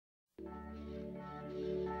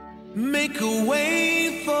Make a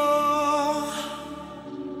way for,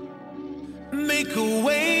 make a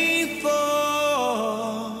way for,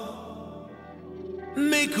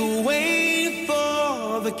 make a way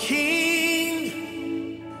for the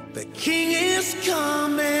King. The King is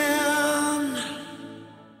coming.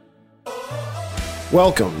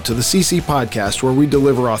 Welcome to the CC Podcast, where we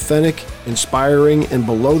deliver authentic, inspiring, and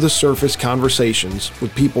below-the-surface conversations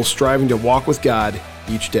with people striving to walk with God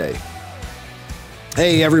each day.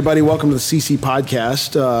 Hey, everybody. Welcome to the CC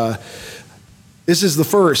Podcast. This is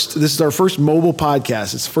our first mobile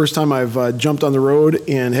podcast. It's the first time I've jumped on the road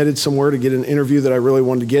and headed somewhere to get an interview that I really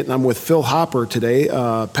wanted to get, and I'm with Phil Hopper today,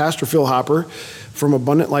 Pastor Phil Hopper from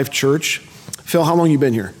Abundant Life Church. Phil, how long have you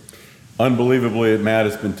been here? Unbelievably, Matt,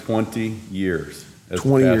 it's been 20 years as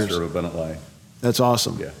 20 pastor years. of Abundant Life. That's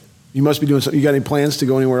awesome. Yeah. You must be doing something. You got any plans to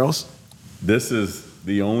go anywhere else? This is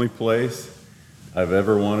the only place I've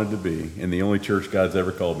ever wanted to be, and the only church God's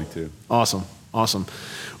ever called me to. Awesome.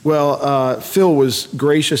 Well, Phil was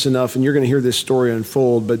gracious enough, and you're going to hear this story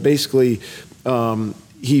unfold, but basically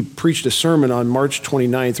he preached a sermon on March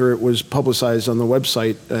 29th, or it was publicized on the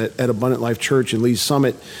website at Abundant Life Church in Lee's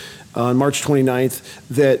Summit on March 29th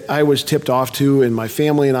that I was tipped off to, and my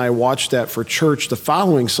family and I watched that for church the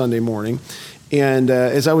following Sunday morning. And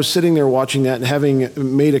as I was sitting there watching that and having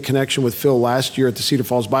made a connection with Phil last year at the Cedar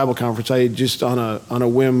Falls Bible Conference, I just on a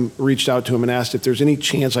whim reached out to him and asked if there's any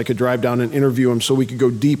chance I could drive down and interview him so we could go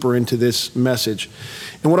deeper into this message.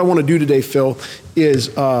 And what I want to do today, Phil, is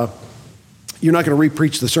you're not going to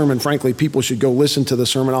re-preach the sermon. Frankly, people should go listen to the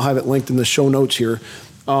sermon. I'll have it linked in the show notes here.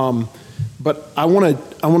 But I want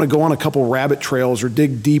to go on a couple rabbit trails or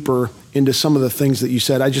dig deeper into some of the things that you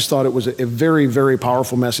said. I just thought it was a very, very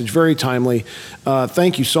powerful message, very timely.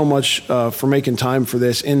 Thank you so much for making time for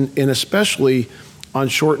this, and especially on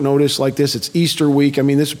short notice like this. It's Easter week. I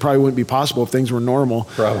mean, this probably wouldn't be possible if things were normal.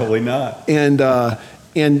 Probably not.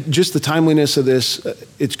 And just the timeliness of this,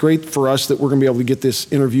 it's great for us that we're going to be able to get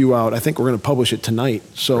this interview out. I think we're going to publish it tonight,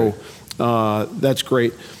 so that's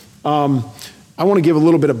great. I want to give a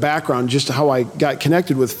little bit of background just to how I got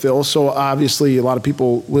connected with Phil. So obviously a lot of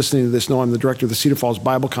people listening to this know I'm the director of the Cedar Falls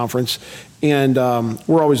Bible Conference, and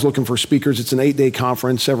we're always looking for speakers. It's an 8-day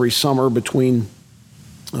conference every summer between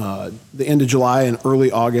the end of July and early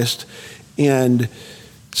August. And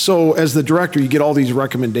so as the director, you get all these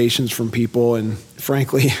recommendations from people, and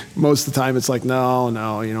frankly, most of the time it's like, no,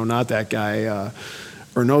 not that guy,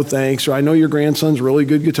 or no thanks, or I know your grandson's a really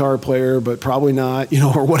good guitar player, but probably not,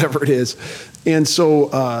 or whatever it is. And so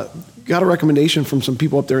got a recommendation from some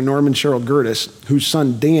people up there, Norman and Cheryl Gertis, whose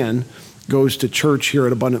son Dan goes to church here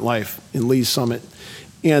at Abundant Life in Lee's Summit.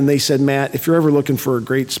 And they said, Matt, if you're ever looking for a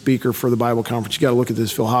great speaker for the Bible conference, you got to look at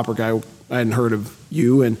this Phil Hopper guy. I hadn't heard of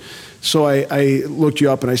you. And so I looked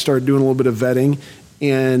you up and I started doing a little bit of vetting.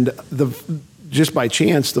 And just by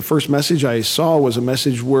chance, the first message I saw was a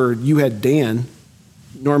message where you had Dan,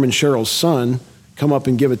 Norman Cheryl's son, come up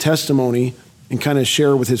and give a testimony and kind of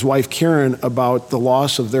share with his wife Karen about the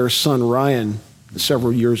loss of their son Ryan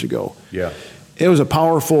several years ago. Yeah. It was a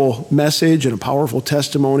powerful message and a powerful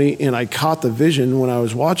testimony, and I caught the vision when I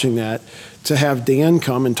was watching that to have Dan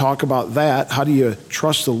come and talk about that. How do you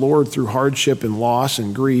trust the Lord through hardship and loss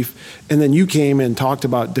and grief? And then you came and talked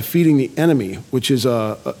about defeating the enemy, which is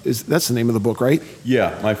that's the name of the book, right?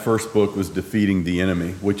 Yeah, my first book was Defeating the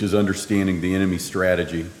Enemy, which is understanding the enemy's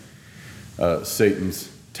strategy, Satan's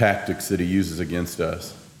tactics that he uses against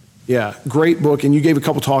us. Yeah, great book, and you gave a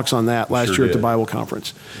couple talks on that last year at the Bible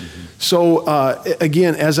conference. Mm-hmm. So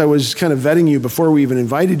again, as I was kind of vetting you before we even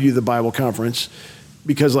invited you to the Bible conference,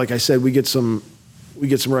 because like I said, we get some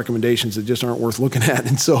recommendations that just aren't worth looking at,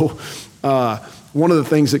 and so one of the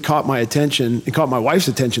things that caught my attention, and caught my wife's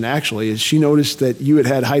attention actually, is she noticed that you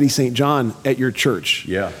had Heidi St. John at your church.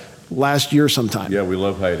 Yeah. Last year sometime. Yeah, we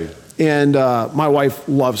love Heidi. And my wife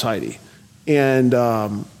loves Heidi. And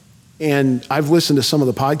I've listened to some of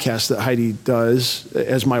the podcasts that Heidi does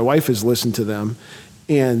as my wife has listened to them.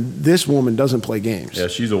 And this woman doesn't play games. Yeah,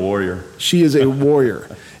 she's a warrior. She is a warrior.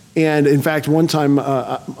 And in fact, one time,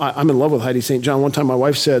 I'm in love with Heidi St. John. One time my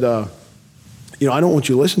wife said, I don't want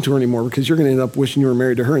you to listen to her anymore because you're going to end up wishing you were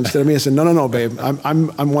married to her instead of me. I said, no, babe. I'm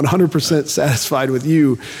 100% satisfied with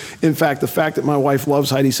you. In fact, the fact that my wife loves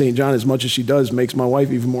Heidi St. John as much as she does makes my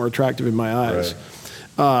wife even more attractive in my eyes.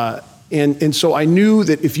 Right. And so I knew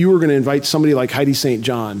that if you were going to invite somebody like Heidi St.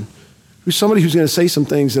 John, who's somebody who's going to say some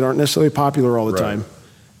things that aren't necessarily popular all the time,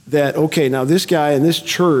 that, okay, now this guy and this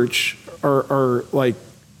church are like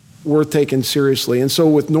worth taking seriously. And so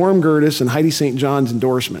with Norm Gertis and Heidi St. John's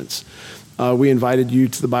endorsements, we invited you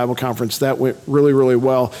to the Bible conference. That went really, really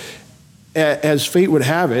well. As fate would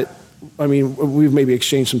have it, I mean, we've maybe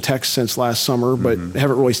exchanged some texts since last summer, but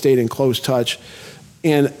haven't really stayed in close touch.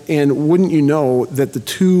 And wouldn't you know that the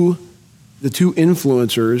two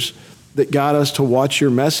influencers that got us to watch your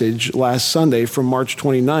message last Sunday from March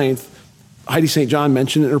 29th, Heidi St. John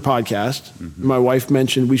mentioned it in her podcast. My wife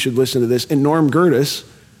mentioned we should listen to this. And Norm Gertis,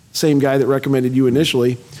 same guy that recommended you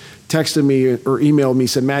initially, texted me or emailed me,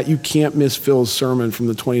 said, Matt, you can't miss Phil's sermon from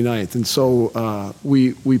the 29th. And so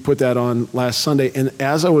we put that on last Sunday. And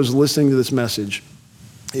as I was listening to this message,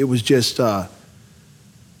 it was just,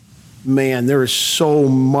 man, there is so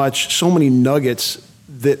many nuggets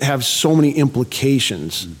that have so many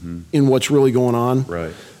implications in what's really going on.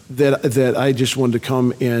 Right. That I just wanted to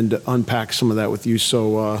come and unpack some of that with you.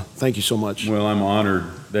 So thank you so much. Well, I'm honored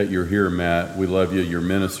that you're here, Matt. We love you, your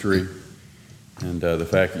ministry. And the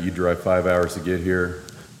fact that you drive 5 hours to get here,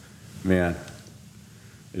 man,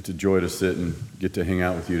 it's a joy to sit and get to hang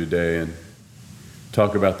out with you today and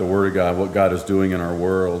talk about the Word of God, what God is doing in our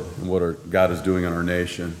world, and what God is doing in our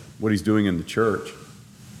nation, what He's doing in the church.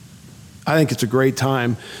 I think it's a great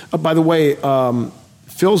time. By the way,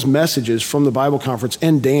 Phil's messages from the Bible Conference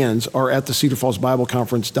and Dan's are at the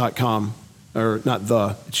cedarfallsbibleconference.com. Or not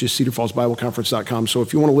it's just cedarfallsbibleconference.com. So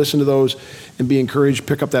if you want to listen to those and be encouraged,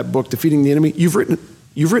 pick up that book, Defeating the Enemy. You've written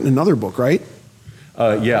another book, right?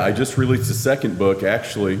 Yeah, I just released a second book,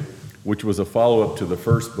 actually, which was a follow-up to the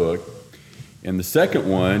first book. And the second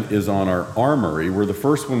one is on our armory, where the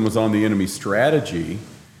first one was on the enemy strategy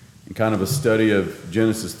and kind of a study of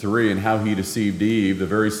Genesis 3 and how he deceived Eve, the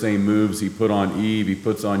very same moves he put on Eve, he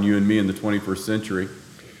puts on you and me in the 21st century.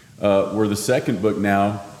 Where the second book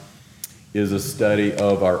now is a study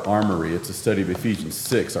of our armory. It's a study of Ephesians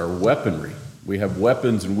 6, our weaponry. We have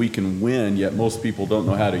weapons and we can win, yet most people don't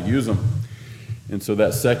know how to use them. And so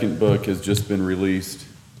that second book has just been released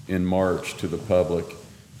in March to the public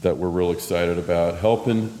that we're real excited about,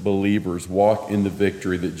 helping believers walk in the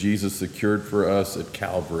victory that Jesus secured for us at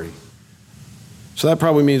Calvary. So that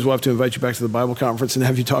probably means we'll have to invite you back to the Bible conference and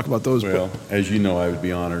have you talk about those books. Well, as you know, I would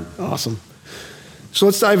be honored. Awesome. So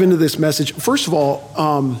let's dive into this message. First of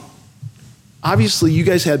all, obviously, you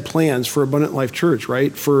guys had plans for Abundant Life Church,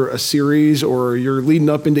 right? For a series, or you're leading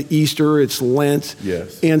up into Easter, it's Lent.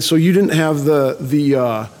 Yes. And so you didn't have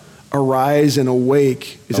the Arise and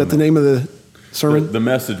Awake. Is that the name of the sermon? The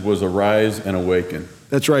message was Arise and Awaken.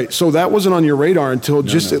 That's right. So that wasn't on your radar until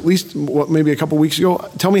at least, maybe a couple weeks ago?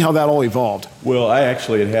 Tell me how that all evolved. Well, I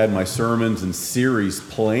actually had my sermons and series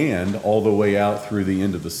planned all the way out through the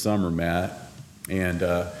end of the summer, Matt. And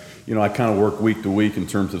I kind of work week to week in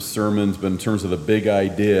terms of sermons, but in terms of the big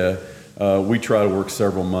idea, we try to work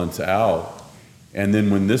several months out. And then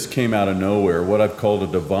when this came out of nowhere, what I've called a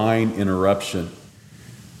divine interruption,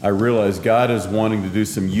 I realized God is wanting to do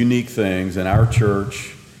some unique things in our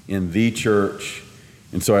church, in the church.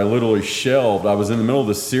 And so I literally shelved. I was in the middle of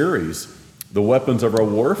the series, The Weapons of Our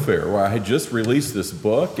Warfare, where I had just released this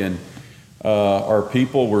book, and our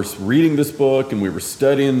people were reading this book, and we were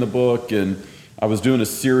studying the book, and I was doing a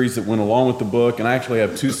series that went along with the book, and I actually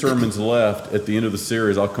have 2 sermons left at the end of the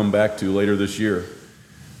series I'll come back to later this year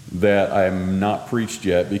that I have not preached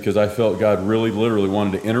yet, because I felt God really literally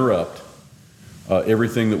wanted to interrupt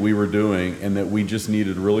everything that we were doing, and that we just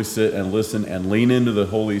needed to really sit and listen and lean into the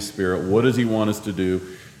Holy Spirit. What does He want us to do?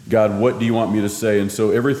 God, what do you want me to say? And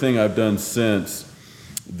so everything I've done since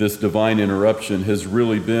this divine interruption has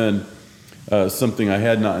really been something I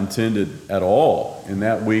had not intended at all. In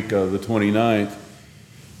that week of the 29th,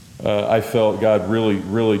 I felt God really,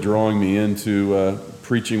 really drawing me into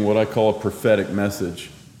preaching what I call a prophetic message.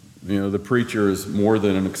 The preacher is more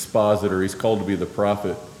than an expositor. He's called to be the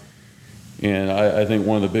prophet. And I think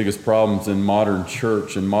one of the biggest problems in modern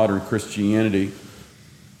church and modern Christianity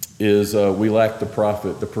is we lack the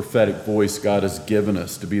prophet, the prophetic voice God has given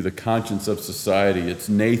us to be the conscience of society. It's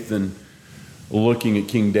Nathan looking at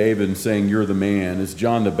King David and saying, you're the man. It's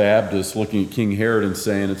John the Baptist looking at King Herod and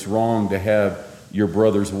saying, it's wrong to have your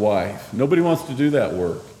brother's wife. Nobody wants to do that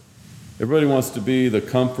work. Everybody wants to be the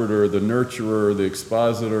comforter, the nurturer, the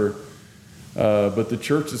expositor. But the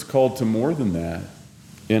church is called to more than that.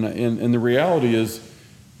 And the reality is,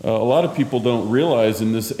 a lot of people don't realize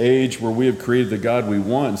in this age where we have created the God we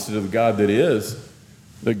want instead of the God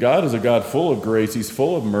that God is a God full of grace. He's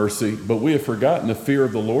full of mercy, but we have forgotten the fear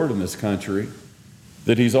of the Lord in this country,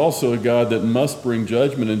 that He's also a God that must bring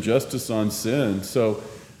judgment and justice on sin. So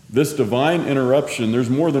this divine interruption, there's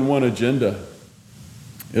more than one agenda.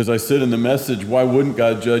 As I said in the message, why wouldn't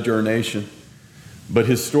God judge our nation? But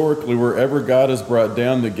historically, wherever God has brought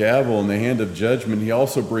down the gavel and the hand of judgment, He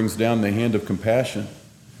also brings down the hand of compassion,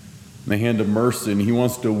 the hand of mercy, and He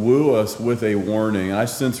wants to woo us with a warning. I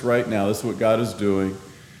sense right now, this is what God is doing.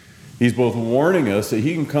 He's both warning us that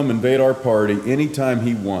he can come invade our party anytime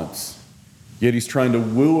he wants. Yet he's trying to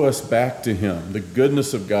woo us back to him. The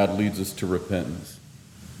goodness of God leads us to repentance.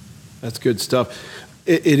 That's good stuff.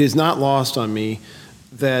 It is not lost on me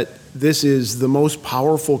that this is the most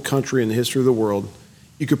powerful country in the history of the world.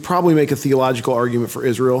 You could probably make a theological argument for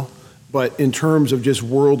Israel, but in terms of just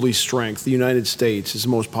worldly strength, the United States is the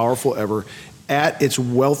most powerful ever at its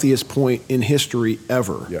wealthiest point in history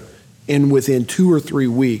ever. Yeah. And within 2 or 3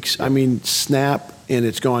 weeks, I mean, snap, and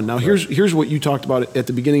it's gone. Now, here's what you talked about at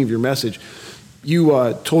the beginning of your message.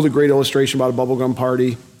 You told a great illustration about a bubblegum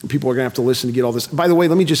party. People are going to have to listen to get all this. By the way,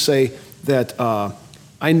 let me just say that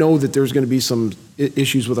I know that there's going to be some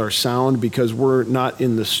issues with our sound because we're not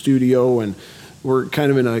in the studio and we're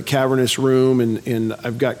kind of in a cavernous room, and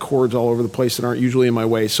I've got cords all over the place that aren't usually in my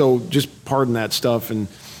way. So just pardon that stuff, and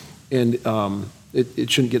it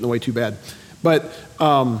shouldn't get in the way too bad. But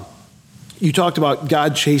you talked about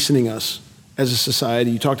God chastening us as a society.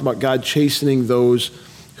 You talked about God chastening those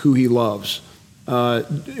who he loves.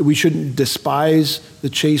 We shouldn't despise the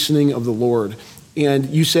chastening of the Lord. And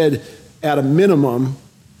you said, at a minimum,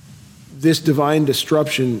 this divine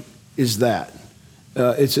disruption is that.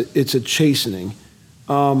 It's a chastening.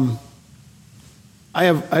 I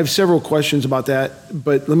have several questions about that,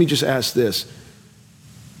 but let me just ask this.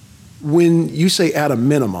 When you say at a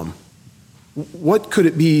minimum, what could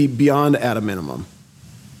it be beyond at a minimum?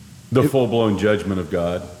 The full-blown judgment of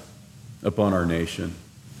God upon our nation.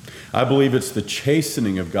 I believe it's the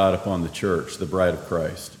chastening of God upon the church, the bride of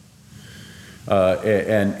Christ.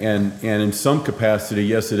 And in some capacity,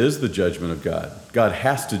 yes, it is the judgment of God. God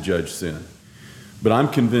has to judge sin. But I'm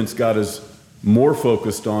convinced God is more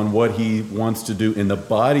focused on what he wants to do in the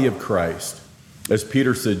body of Christ. As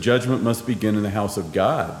Peter said, judgment must begin in the house of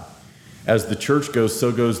God. As the church goes,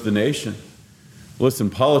 so goes the nation.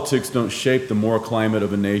 Listen, politics don't shape the moral climate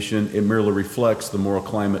of a nation. It merely reflects the moral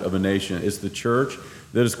climate of a nation. It's the church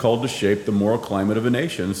that is called to shape the moral climate of a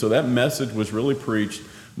nation. So that message was really preached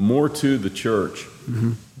more to the church,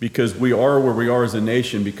 because we are where we are as a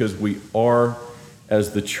nation, because we are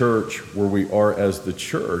as the church where we are as the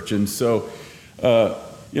church. And so,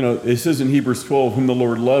 it says in Hebrews 12, whom the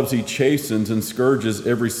Lord loves, he chastens and scourges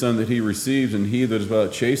every son that he receives, and he that is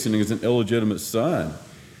without chastening is an illegitimate son.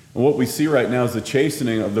 And what we see right now is the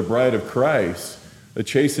chastening of the bride of Christ, the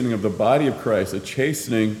chastening of the body of Christ, the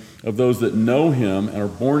chastening of those that know him and are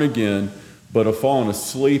born again, but have fallen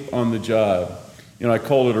asleep on the job. I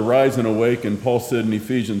called it Arise and Awaken. Paul said in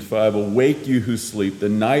Ephesians 5, awake you who sleep, the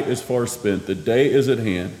night is far spent, the day is at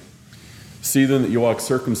hand. See then that you walk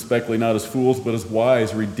circumspectly, not as fools, but as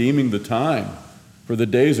wise, redeeming the time, for the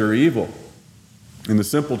days are evil. And the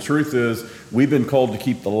simple truth is, we've been called to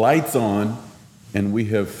keep the lights on, and we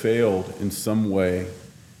have failed in some way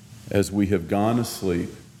as we have gone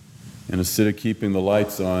asleep. And instead of keeping the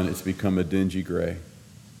lights on, it's become a dingy gray.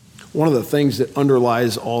 One of the things that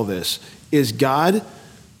underlies all this is God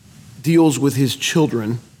deals with his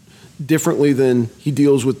children differently than he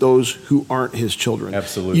deals with those who aren't his children.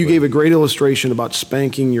 Absolutely. You gave a great illustration about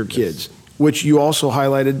spanking your kids, which you also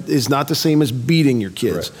highlighted is not the same as beating your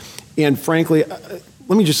kids. Correct. And frankly,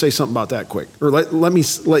 let me just say something about that quick, or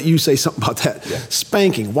let you say something about that. Yeah.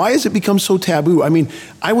 Spanking. Why has it become so taboo? I mean,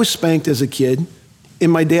 I was spanked as a kid,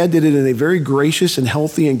 and my dad did it in a very gracious and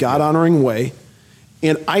healthy and God-honoring way,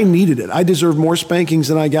 and I needed it. I deserved more spankings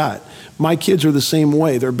than I got. My kids are the same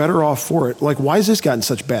way. They're better off for it. Like, why has this gotten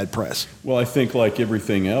such bad press? Well, I think like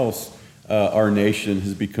everything else, our nation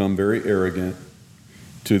has become very arrogant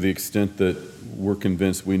to the extent that we're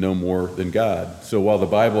convinced we know more than God. So while the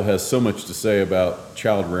Bible has so much to say about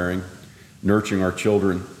child rearing, nurturing our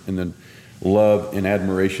children, and then love and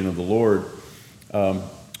admiration of the Lord,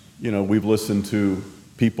 we've listened to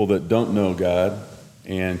people that don't know God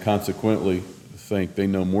and consequently think they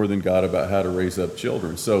know more than God about how to raise up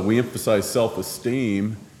children. So we emphasize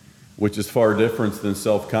self-esteem, which is far different than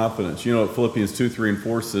self-confidence. Philippians 2, 3, and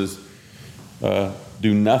 4 says,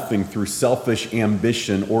 do nothing through selfish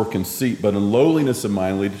ambition or conceit, but in lowliness of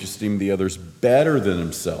mind, lead to esteem the others better than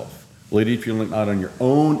himself. Lead each of you not on your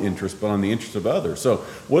own interest, but on the interest of others. So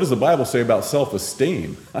what does the Bible say about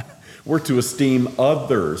self-esteem? We're to esteem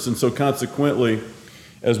others. And so consequently,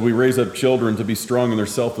 as we raise up children to be strong in their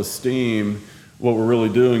self-esteem, what we're really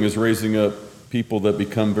doing is raising up people that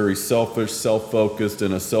become very selfish, self-focused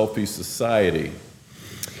in a selfie society.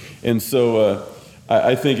 And so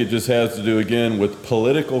I think it just has to do, again, with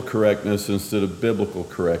political correctness instead of biblical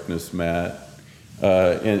correctness, Matt.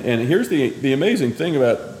 And here's the amazing thing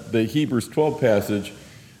about the Hebrews 12 passage.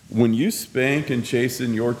 When you spank and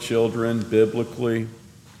chasten your children biblically,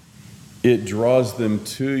 it draws them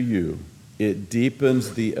to you. it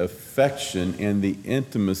deepens the affection and the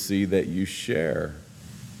intimacy that you share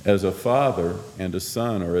as a father and a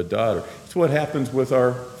son or a daughter. It's what happens with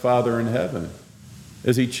our Father in heaven.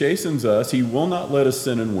 As he chastens us, he will not let us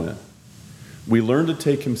sin and win. We learn to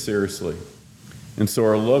take him seriously. And so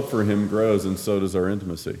our love for him grows, and so does our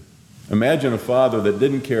intimacy. Imagine a father that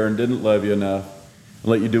didn't care and didn't love you enough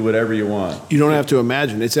and let you do whatever you want. You don't have to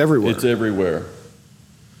imagine. It's everywhere. It's everywhere.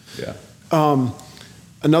 Yeah.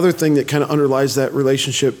 Another thing that kind of underlies that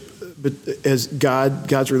relationship as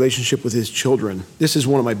God's relationship with his children. This is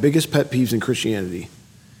one of my biggest pet peeves in Christianity.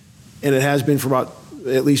 And it has been for about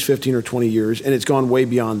at least 15 or 20 years, and it's gone way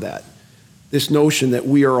beyond that. This notion that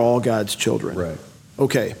we are all God's children. Right.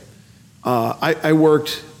 Okay. I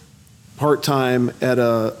worked part-time at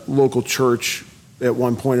a local church at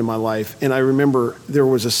one point in my life, and I remember there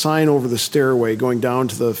was a sign over the stairway going down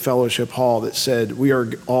to the fellowship hall that said, "We are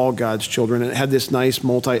all God's children," and it had this nice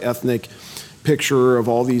multi-ethnic picture of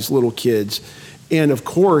all these little kids. And of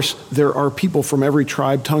course, there are people from every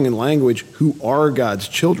tribe, tongue, and language who are God's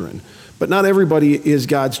children, but not everybody is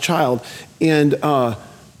God's child. And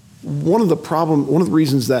one of the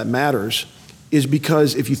reasons that matters is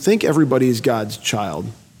because if you think everybody is God's child,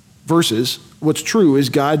 versus what's true is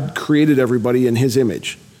God created everybody in his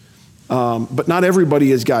image. But not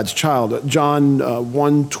everybody is God's child. John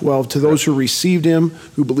 1:12, to those who received him,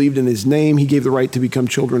 who believed in his name, he gave the right to become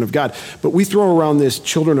children of God. But we throw around this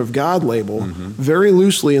children of God label very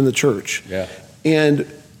loosely in the church. Yeah. And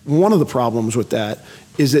one of the problems with that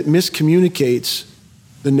is it miscommunicates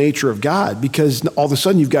the nature of God, because all of a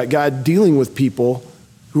sudden you've got God dealing with people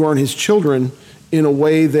who aren't his children in a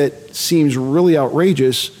way that seems really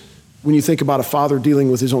outrageous when you think about a father dealing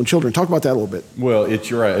with his own children. Talk about that a little bit. Well,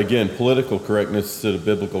 you're right. Again, political correctness instead of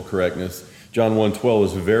biblical correctness. John 1:12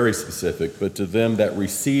 is very specific. But to them that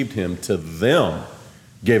received him, to them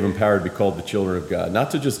gave him power to be called the children of God. Not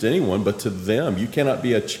to just anyone, but to them. You cannot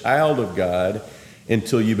be a child of God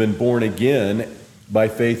until you've been born again by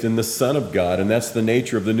faith in the Son of God. And that's the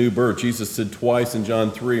nature of the new birth. Jesus said twice in John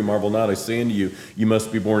 3, marvel not, I say unto you, you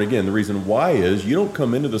must be born again. The reason why is you don't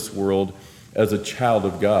come into this world as a child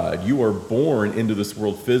of God. You are born into this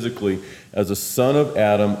world physically as a son of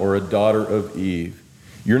Adam or a daughter of Eve.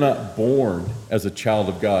 You're not born as a child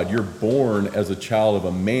of God. You're born as a child of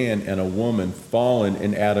a man and a woman fallen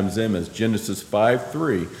in Adam's image. Genesis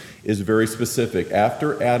 5:3 is very specific.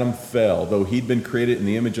 After Adam fell, though he'd been created in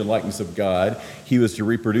the image and likeness of God, he was to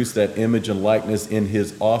reproduce that image and likeness in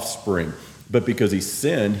his offspring. But because he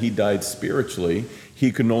sinned, he died spiritually.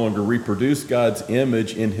 He could no longer reproduce God's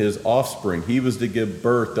image in his offspring. He was to give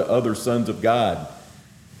birth to other sons of God,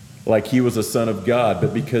 like he was a son of God.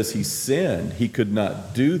 But because he sinned, he could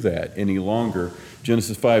not do that any longer.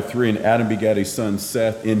 Genesis 5:3, and Adam begat a son,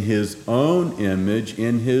 Seth, in his own image,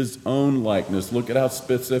 in his own likeness. Look at how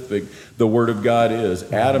specific the word of God is.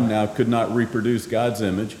 Adam now could not reproduce God's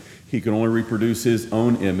image. He could only reproduce his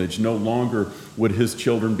own image. No longer would his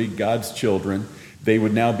children be God's children. They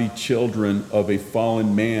would now be children of a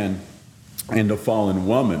fallen man and a fallen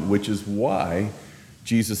woman, which is why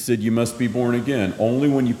Jesus said you must be born again. Only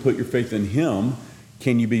when you put your faith in him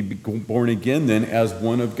can you be born again then as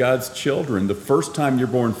one of God's children. The first time you're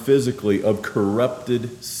born physically of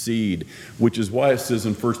corrupted seed, which is why it says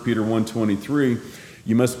in 1 Peter 1:23,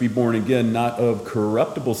 you must be born again, not of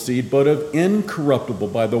corruptible seed, but of incorruptible,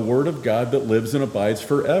 by the word of God that lives and abides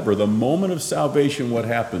forever. The moment of salvation, what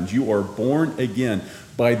happens? You are born again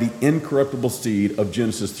by the incorruptible seed of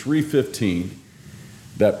Genesis 3:15,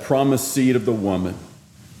 that promised seed of the woman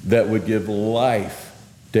that would give life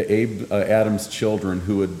to Adam's children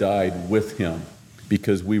who had died with him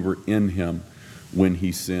because we were in him when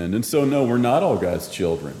he sinned. And so, no, we're not all God's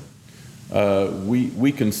children.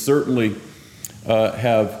 We can certainly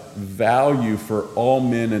have value for all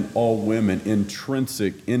men and all women,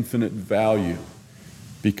 intrinsic, infinite value,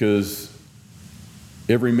 because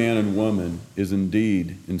every man and woman is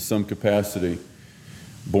indeed, in some capacity,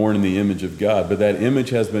 born in the image of God. But that image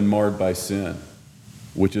has been marred by sin,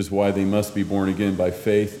 which is why they must be born again by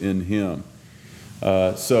faith in him.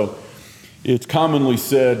 So it's commonly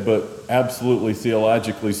said, but absolutely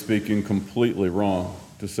theologically speaking, completely wrong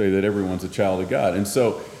to say that everyone's a child of God. And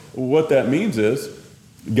so what that means is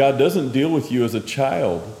God doesn't deal with you as a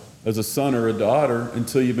child, as a son or a daughter,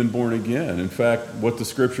 until you've been born again. In fact, what the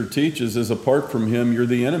scripture teaches is apart from him, you're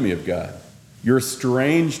the enemy of God. You're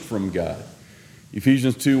estranged from God.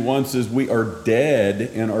 Ephesians 2:1 says we are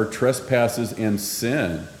dead in our trespasses and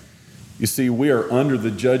sin. You see, we are under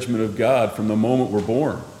the judgment of God from the moment we're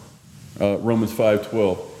born. Romans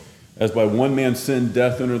 5:12. As by one man sin,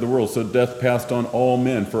 death entered the world, so death passed on all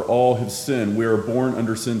men, for all have sinned. We are born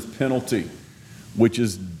under sin's penalty, which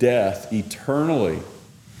is death eternally.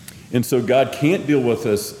 And so God can't deal with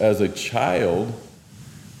us as a child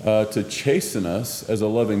to chasten us as a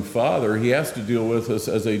loving father. He has to deal with us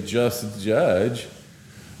as a just judge,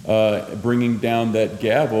 bringing down that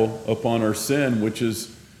gavel upon our sin, which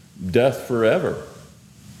is death forever.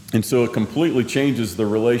 And so it completely changes the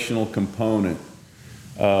relational component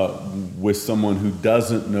with someone who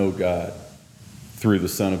doesn't know God through the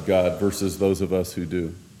Son of God versus those of us who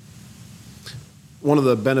do. One of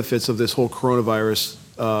the benefits of this whole coronavirus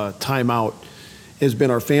timeout has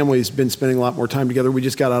been our family's been spending a lot more time together. We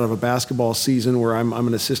just got out of a basketball season where I'm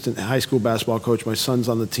an assistant high school basketball coach. My son's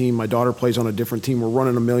on the team. My daughter plays on a different team. We're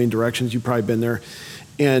running a million directions. You've probably been there.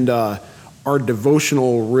 And our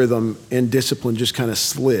devotional rhythm and discipline just kind of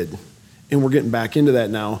slid. And we're getting back into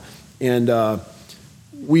that now. And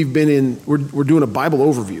we're doing a Bible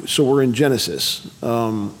overview. So we're in Genesis.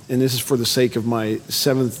 And this is for the sake of my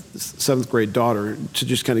seventh grade daughter, to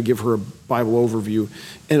just kind of give her a Bible overview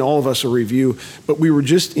and all of us a review. But we were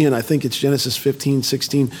just in, I think it's Genesis 15,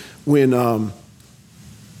 16, when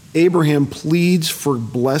Abraham pleads for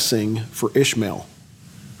blessing for Ishmael,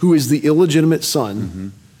 who is the illegitimate son. Mm-hmm.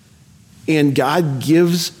 And God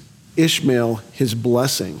gives Ishmael his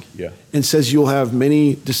blessing, and says you'll have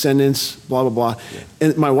many descendants, blah, blah, blah. Yeah.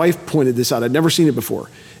 And my wife pointed this out. I'd never seen it before.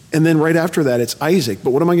 And then right after that, it's Isaac.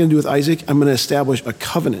 But what am I going to do with Isaac? I'm going to establish a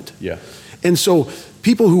covenant. Yeah. And so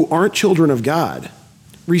people who aren't children of God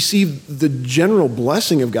receive the general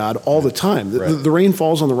blessing of God all the time. The rain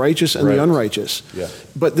falls on the righteous and the unrighteous. Yeah.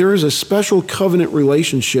 But there is a special covenant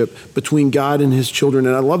relationship between God and his children.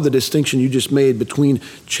 And I love the distinction you just made between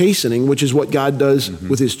chastening, which is what God does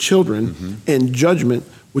with his children, and judgment,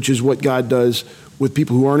 which is what God does with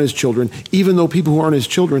people who aren't his children, even though people who aren't his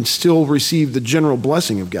children still receive the general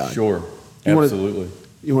blessing of God. Sure, absolutely.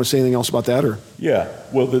 You want to say anything else about that? Or? Yeah,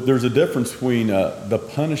 well, there's a difference between the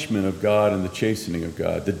punishment of God and the chastening of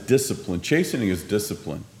God, the discipline. Chastening is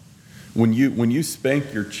discipline. When you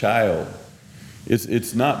spank your child,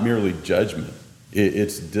 it's not merely judgment.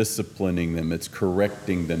 It's disciplining them. It's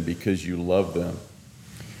correcting them because you love them.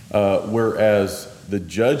 Whereas the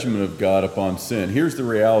judgment of God upon sin, here's the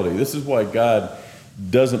reality. This is why God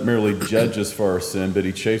doesn't merely judge us for our sin, but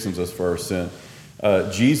he chastens us for our sin.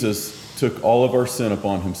 Jesus took all of our sin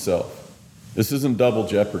upon himself. This isn't double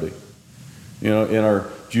jeopardy. In our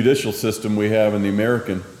judicial system we have, in the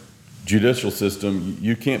American judicial system,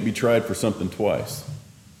 you can't be tried for something twice.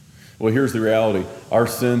 Well, here's the reality. Our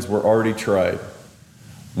sins were already tried.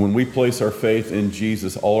 When we place our faith in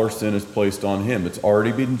Jesus, all our sin is placed on him. It's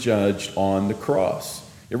already been judged on the cross.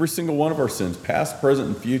 Every single one of our sins, past, present,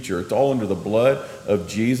 and future, it's all under the blood of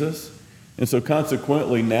Jesus. And so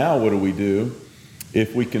consequently, now what do?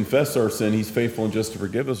 If we confess our sin, he's faithful and just to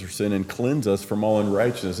forgive us our sin and cleanse us from all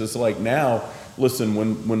unrighteousness. It's like now, listen,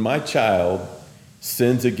 when my child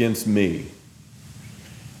sins against me,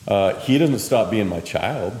 he doesn't stop being my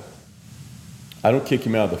child. I don't kick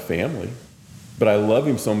him out of the family, but I love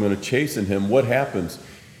him, so I'm going to chasten him. What happens?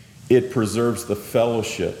 It preserves the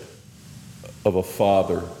fellowship of a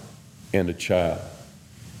father and a child.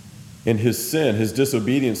 And his sin, his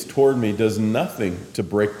disobedience toward me, does nothing to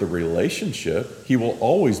break the relationship. He will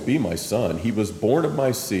always be my son. He was born of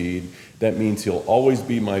my seed. That means he'll always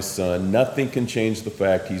be my son. Nothing can change the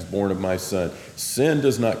fact he's born of my son. Sin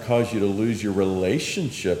does not cause you to lose your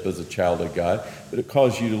relationship as a child of God, but it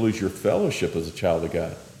causes you to lose your fellowship as a child of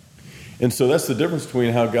God. And so that's the difference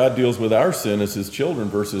between how God deals with our sin as his children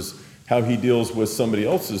versus how he deals with somebody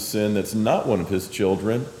else's sin that's not one of his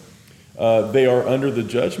children. They are under the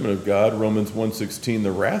judgment of God, Romans 1:16,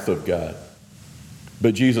 the wrath of God.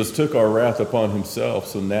 But Jesus took our wrath upon himself,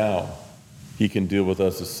 so now he can deal with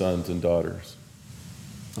us as sons and daughters.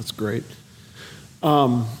 That's great.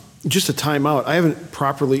 Just a time out. I haven't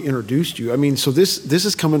properly introduced you. I mean, so this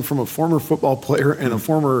is coming from a former football player and a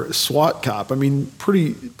former SWAT cop. I mean,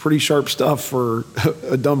 pretty sharp stuff for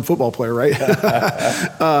a dumb football player, right?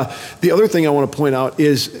 The other thing I want to point out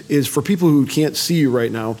is for people who can't see you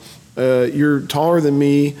right now, you're taller than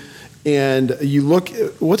me, and you look,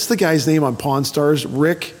 what's the guy's name on Pawn Stars?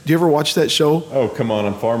 Rick? Do you ever watch that show? Oh, come on.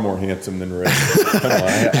 I'm far more handsome than Rick. Come on.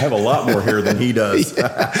 I have a lot more hair than he does.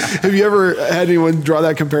 Yeah. Have you ever had anyone draw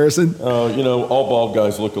that comparison? All bald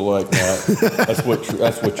guys look alike, Matt. That's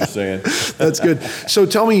what you're saying. That's good. So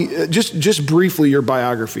tell me, just briefly, your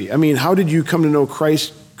biography. I mean, how did you come to know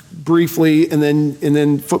Christ briefly, and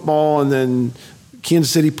then football, and then Kansas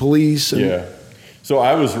City Police? Yeah. So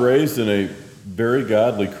I was raised in a very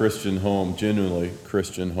godly Christian home, genuinely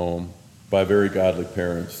Christian home. by very godly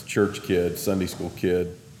parents, church kid, Sunday school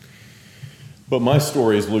kid. But my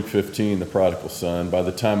story is Luke 15, the prodigal son. By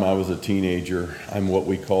the time I was a teenager, I'm what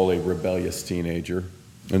we call a rebellious teenager.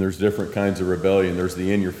 And there's different kinds of rebellion. There's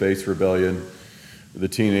the in-your-face rebellion. The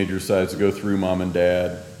teenager decides to go through mom and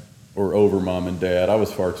dad or over mom and dad. I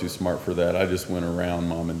was far too smart for that. I just went around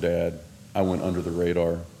mom and dad. I went under the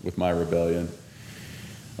radar with my rebellion.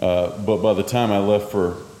 But by the time I left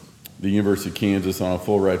for the University of Kansas on a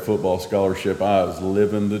full-ride football scholarship, I was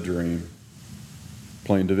living the dream.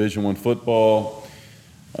 Playing Division I football.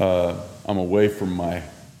 I'm away from my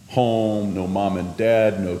home, no mom and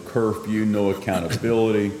dad, no curfew, no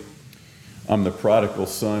accountability. I'm the prodigal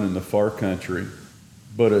son in the far country.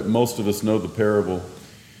 But most of us know the parable.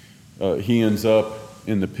 He ends up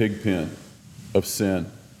in the pig pen of sin.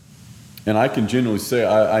 And I can genuinely say,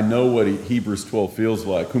 I know what Hebrews 12 feels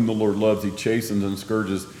like. Whom the Lord loves, he chastens and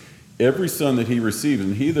scourges every son that he receives.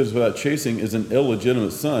 And he that is without chastening is an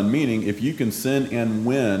illegitimate son, meaning if you can sin and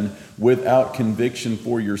win without conviction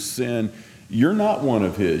for your sin, you're not one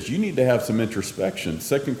of his. You need to have some introspection.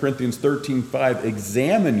 2 Corinthians 13:5,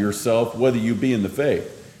 examine yourself whether you be in the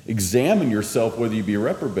faith. Examine yourself whether you be a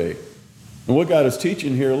reprobate. And what God is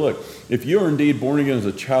teaching here, look, if you are indeed born again as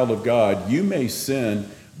a child of God, you may sin,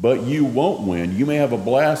 but you won't win. You may have a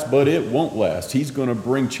blast, but it won't last. He's going to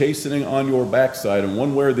bring chastening on your backside in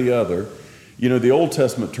one way or the other. You know, the Old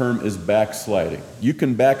Testament term is backsliding. You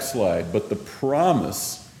can backslide, but the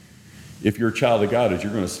promise, if you're a child of God, is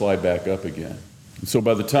you're going to slide back up again. And so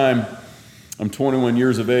by the time I'm 21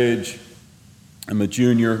 years of age, I'm a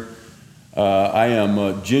junior. I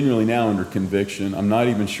am genuinely now under conviction. I'm not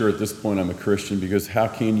even sure at this point I'm a Christian, because how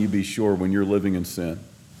can you be sure when you're living in sin?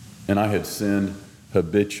 And I had sinned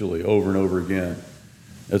habitually over and over again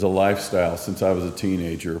as a lifestyle since I was a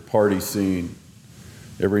teenager. Party scene.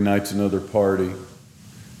 Every night's another party.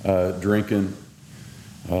 Drinking.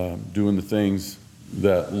 Doing the things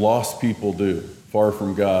that lost people do far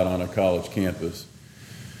from God on a college campus.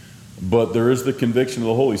 But there is the conviction of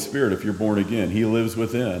the Holy Spirit if you're born again. He lives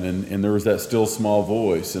within. And there was that still small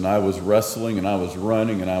voice. And I was wrestling and I was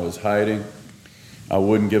running and I was hiding. I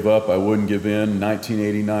wouldn't give up. I wouldn't give in.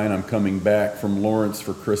 1989, I'm coming back from Lawrence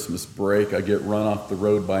for Christmas break. I get run off the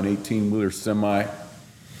road by an 18-wheeler semi.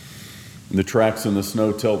 And the tracks in the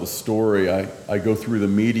snow tell the story. I go through the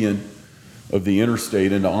median of the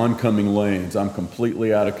interstate into oncoming lanes. I'm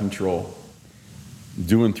completely out of control.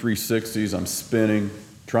 Doing 360s. I'm spinning,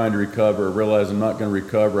 trying to recover. I realize I'm not going to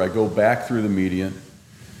recover. I go back through the median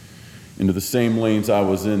into the same lanes I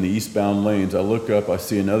was in, the eastbound lanes. I look up, I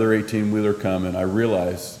see another 18-wheeler coming. I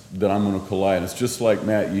realize that I'm going to collide. It's just like,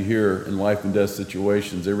 Matt, you hear in life and death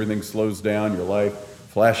situations. Everything slows down, your life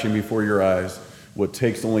flashing before your eyes. What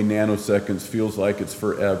takes only nanoseconds feels like it's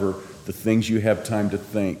forever. The things you have time to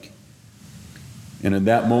think. And in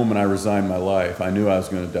that moment, I resigned my life. I knew I was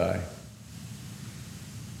going to die.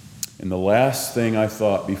 And the last thing I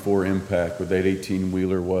thought before impact with that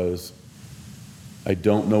 18-wheeler was, I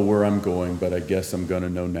don't know where I'm going, but I guess I'm going to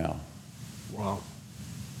know now. Wow.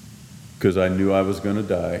 Because I knew I was going to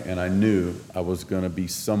die, and I knew I was going to be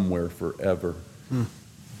somewhere forever.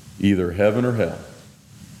 Either heaven or hell.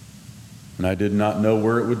 And I did not know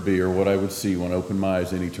where it would be or what I would see when I opened my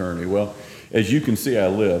eyes in eternity. Well, as you can see, I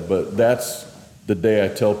live, but that's the day I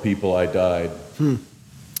tell people I died.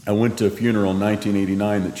 I went to a funeral in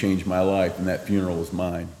 1989 that changed my life, and that funeral was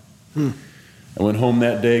mine. I went home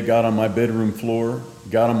that day, got on my bedroom floor,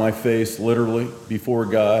 got on my face literally before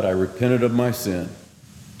God. I repented of my sin.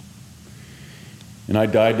 And I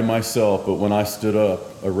died to myself, but when I stood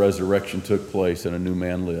up, a resurrection took place and a new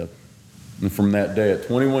man lived. And from that day, at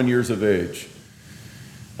 21 years of age,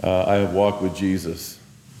 I have walked with Jesus.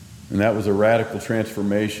 And that was a radical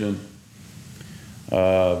transformation.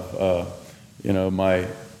 My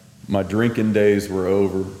drinking days were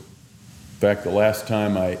over. In fact, the last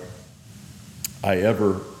time I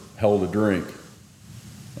ever held a drink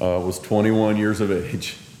was 21 years of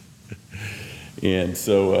age. And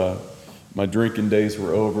so my drinking days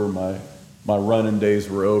were over, my running days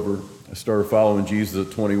were over. I started following Jesus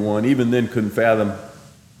at 21. Even then, couldn't fathom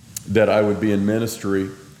that I would be in ministry.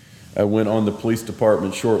 I went on the police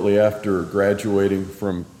department shortly after graduating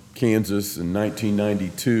from Kansas in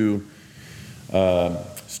 1992.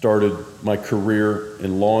 Started my career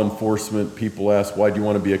in law enforcement. People ask, why do you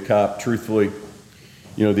want to be a cop? Truthfully,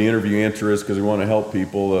 you know, the interview answer is because we want to help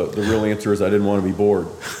people. The real answer is I didn't want to be bored.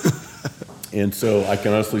 And so I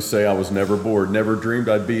can honestly say I was never bored. Never dreamed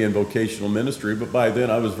I'd be in vocational ministry, but by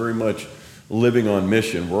then I was very much living on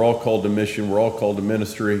mission. We're all called to mission. We're all called to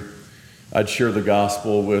ministry. I'd share the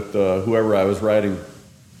gospel with whoever I was riding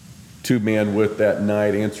 2-man-width that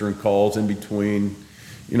night, answering calls in between.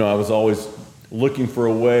 I was always looking for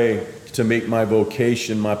a way to make my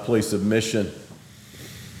vocation my place of mission.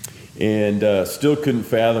 And still couldn't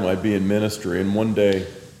fathom I'd be in ministry. And one day,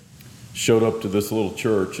 showed up to this little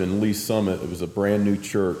church in Lee Summit. It was a brand new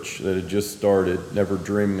church that had just started, never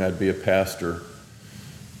dreaming I'd be a pastor.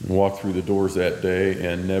 And walked through the doors that day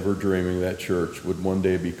and never dreaming that church would one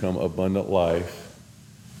day become Abundant Life.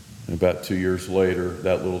 And about 2 years later,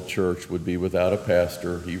 that little church would be without a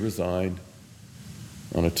pastor. He resigned.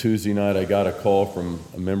 On a Tuesday night, I got a call from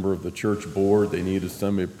a member of the church board. They needed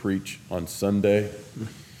somebody to preach on Sunday.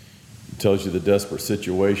 It tells you the desperate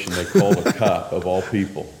situation. They called a cop, of all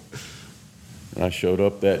people. And I showed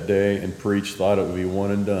up that day and preached, thought it would be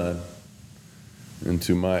one and done. And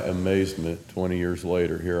to my amazement, 20 years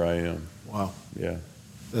later, here I am. Wow. Yeah.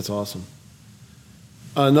 That's awesome.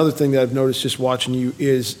 Another thing that I've noticed just watching you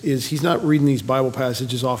is he's not reading these Bible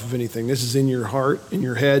passages off of anything. This is in your heart, in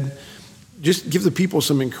your head. Just give the people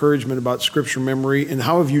some encouragement about scripture memory, and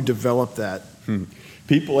how have you developed that?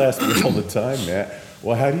 People ask me all the time, Matt,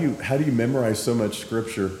 well, how do you memorize so much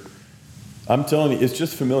scripture? I'm telling you, it's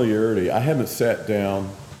just familiarity. I haven't sat down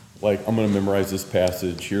like, I'm going to memorize this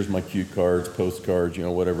passage. Here's my cue cards, postcards,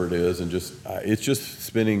 whatever it is. And it's just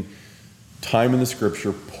spending time in the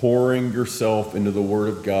scripture, pouring yourself into the Word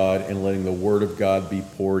of God and letting the Word of God be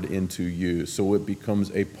poured into you so it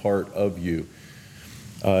becomes a part of you.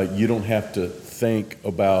 You don't have to think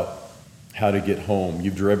about how to get home.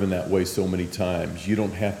 You've driven that way so many times. You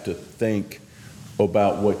don't have to think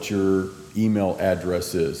about what your email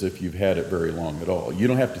address is if you've had it very long at all. You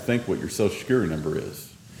don't have to think what your Social Security number is.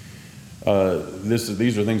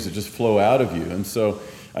 These are things that just flow out of you. And so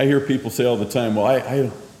I hear people say all the time, well,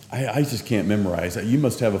 I just can't memorize. You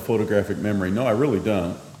must have a photographic memory. No, I really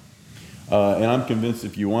don't. And I'm convinced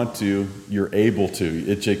if you want to, you're able to.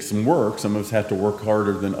 It takes some work. Some of us have to work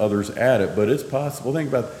harder than others at it, but it's possible.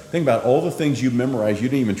 Think about all the things you've memorized you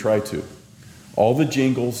didn't even try to. All the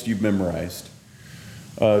jingles you've memorized.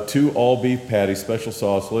 2 all-beef patties, special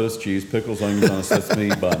sauce, lettuce, cheese, pickles, onions on a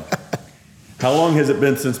sesame bun. How long has it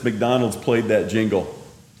been since McDonald's played that jingle?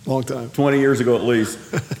 Long time. 20 years ago at least.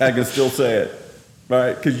 I can still say it.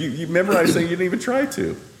 Right? Because you memorized things you didn't even try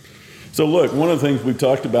to. So look, one of the things we've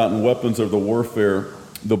talked about in Weapons of the Warfare,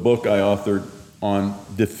 the book I authored on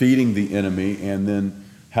defeating the enemy and then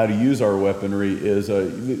how to use our weaponry is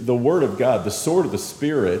the Word of God, the sword of the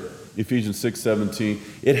Spirit, Ephesians 6:17.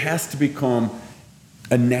 It has to become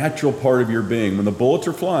a natural part of your being. When the bullets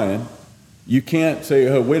are flying, you can't say,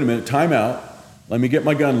 oh, wait a minute, time out. Let me get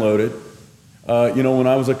my gun loaded. When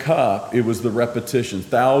I was a cop, it was the repetitions,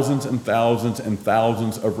 thousands and thousands and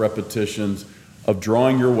thousands of repetitions of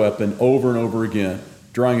drawing your weapon over and over again,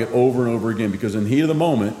 drawing it over and over again, because in the heat of the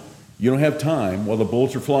moment, you don't have time while the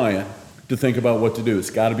bullets are flying to think about what to do. It's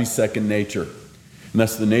got to be second nature. And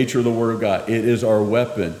that's the nature of the Word of God. It is our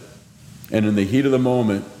weapon. And in the heat of the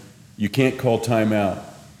moment, you can't call time out.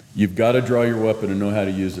 You've got to draw your weapon and know how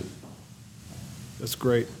to use it. That's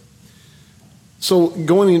great. So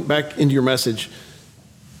going back into your message,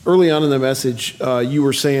 early on in the message, you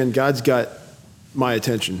were saying God's got my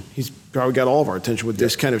attention. He's probably got all of our attention with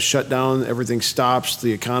this kind of shutdown. Everything stops.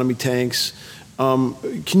 The economy tanks.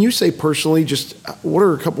 Can you say personally, just what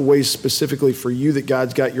are a couple ways specifically for you that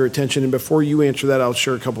God's got your attention? And before you answer that, I'll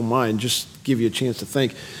share a couple of mine, just give you a chance to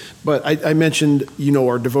think. But I mentioned,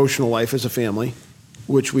 our devotional life as a family,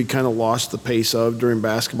 which we kind of lost the pace of during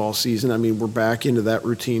basketball season. I mean, we're back into that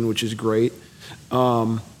routine, which is great.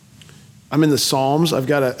 I'm in the Psalms. I've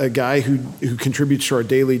got a guy who contributes to our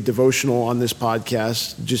daily devotional on this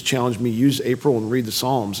podcast, just challenged me, use April and read the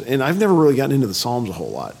Psalms. And I've never really gotten into the Psalms a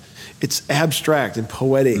whole lot. It's abstract and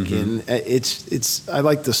poetic, and it's. I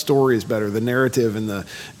like the stories better, the narrative and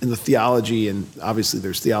the theology, and obviously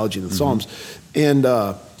there's theology in the Psalms. And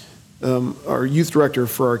our youth director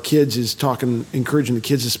for our kids is encouraging the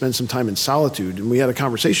kids to spend some time in solitude, and we had a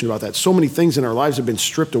conversation about that. So many things in our lives have been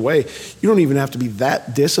stripped away. You don't even have to be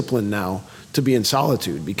that disciplined now to be in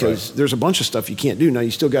solitude, because there's a bunch of stuff you can't do. Now, you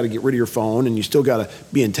still got to get rid of your phone, and you still got to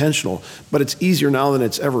be intentional, but it's easier now than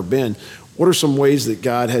it's ever been. What are some ways that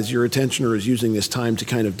God has your attention or is using this time to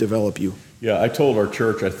kind of develop you? Yeah, I told our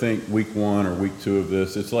church, I think week 1 or week 2 of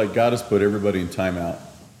this, it's like God has put everybody in timeout.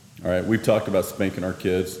 All right, we've talked about spanking our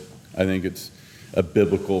kids. I think it's a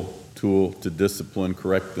biblical tool to discipline,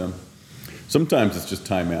 correct them. Sometimes it's just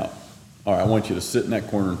timeout. All right, I want you to sit in that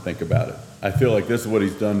corner and think about it. I feel like this is what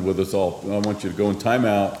he's done with us all. I want you to go in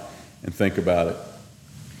timeout and think about it.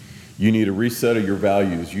 You need a reset of your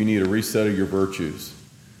values. You need a reset of your virtues.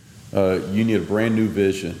 You need a brand new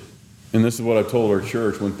vision. And this is what I've told our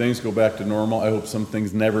church. When things go back to normal, I hope some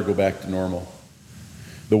things never go back to normal.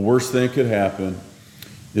 The worst thing that could happen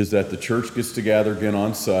is that the church gets together again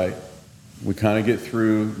on site. We kind of get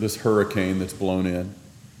through this hurricane that's blown in,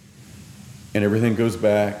 and everything goes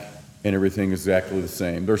back, and everything is exactly the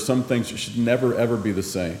same. There are some things that should never, ever be the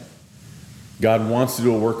same. God wants to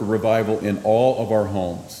do a work of revival in all of our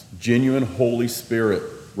homes. Genuine Holy Spirit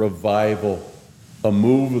revival, a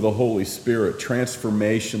move of the Holy Spirit,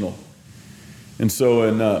 transformational. And so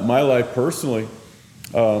in my life personally,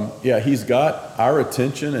 He's got our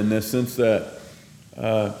attention in the sense that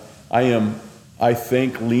I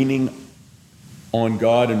think, leaning on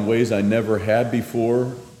God in ways I never had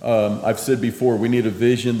before. I've said before, we need a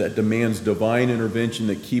vision that demands divine intervention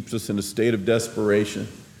that keeps us in a state of desperation.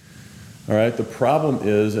 All right, the problem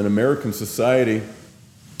is, in American society,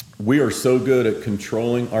 we are so good at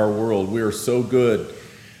controlling our world. We are so good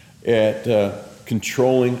at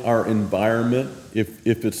controlling our environment. If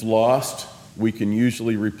it's lost, we can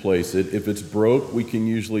usually replace it. If it's broke, we can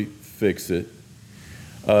usually fix it.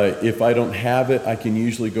 If I don't have it, I can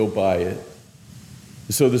usually go buy it.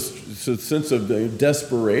 So this sense of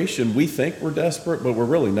desperation, we think we're desperate, but we're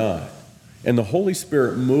really not. And the Holy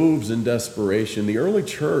Spirit moves in desperation. The early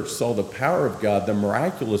church saw the power of God, the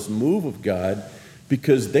miraculous move of God,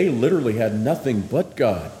 because they literally had nothing but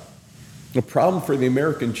God. The problem for the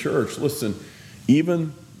American church, listen,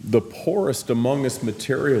 even the poorest among us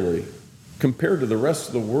materially, compared to the rest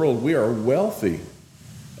of the world, we are wealthy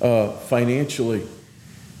financially.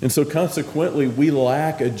 And so consequently, we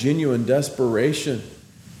lack a genuine desperation,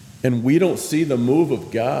 and we don't see the move of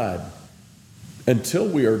God until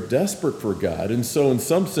we are desperate for God. And so in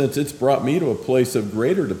some sense, it's brought me to a place of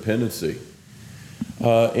greater dependency.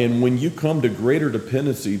 And when you come to greater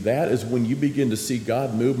dependency, that is when you begin to see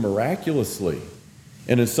God move miraculously.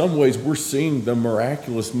 And in some ways, we're seeing the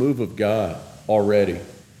miraculous move of God already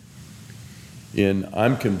in,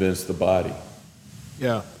 I'm convinced, the body.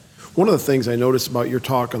 Yeah. One of the things I noticed about your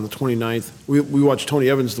talk on the 29th, we watched Tony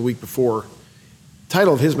Evans the week before. The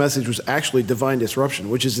title of his message was actually Divine Disruption,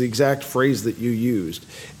 which is the exact phrase that you used.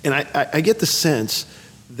 And I get the sense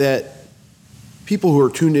that people who are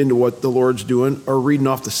tuned into what the Lord's doing are reading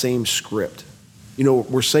off the same script. You know,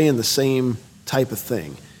 we're saying the same type of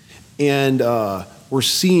thing. And we're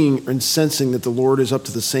seeing and sensing that the Lord is up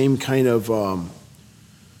to the same kind of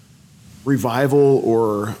revival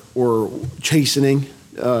or chastening,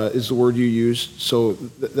 is the word you used. So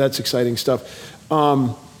that's exciting stuff.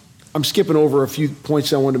 I'm skipping over a few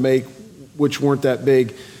points I wanted to make, which weren't that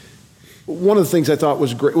big. One of the things I thought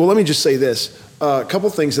was great. Well, let me just say this. A couple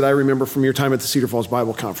things that I remember from your time at the Cedar Falls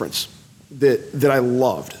Bible Conference that I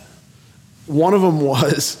loved. One of them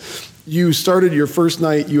was you started your first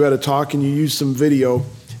night, you had a talk and you used some video,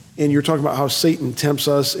 and you're talking about how Satan tempts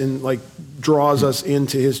us and like draws us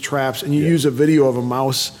into his traps, and you use a video of a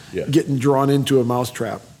mouse getting drawn into a mouse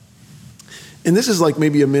trap. And this is like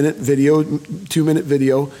maybe a minute video, 2-minute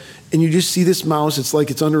video, and you just see this mouse, it's like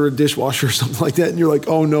it's under a dishwasher or something like that, and you're like,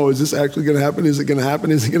 oh no, is this actually going to happen? Is it going to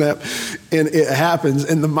happen? Is it going to happen? And it happens,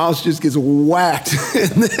 and the mouse just gets whacked.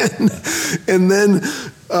 and then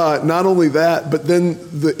not only that, but then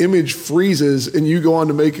the image freezes, and you go on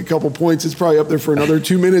to make a couple points. It's probably up there for another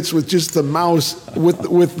 2 minutes with just the mouse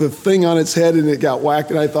with the thing on its head, and it got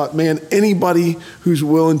whacked. And I thought, man, anybody who's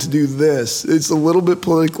willing to do this, it's a little bit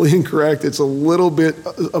politically incorrect. It's a little bit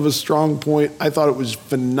of a strong point. I thought it was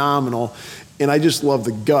phenomenal. And I just love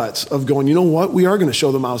the guts of going, you know what? We are going to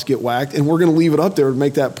show the mouse get whacked, and we're going to leave it up there and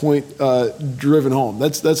make that point driven home.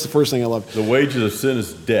 That's the first thing I love. The wages of sin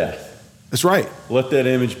is death. That's right. Let that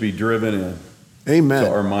image be driven in. Amen.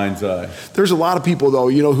 To our mind's eye. There's a lot of people, though,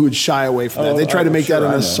 you know, who would shy away from that. They try to make that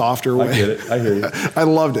in a softer way. I get it. I hear you. I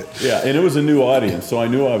loved it. Yeah, and it was a new audience, so I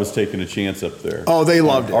knew I was taking a chance up there. Oh, they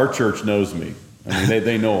loved it. Our church knows me. I mean,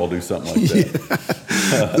 they know I'll do something like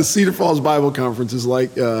that. The Cedar Falls Bible Conference is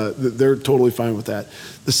like, they're totally fine with that.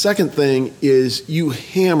 The second thing is you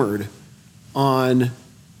hammered on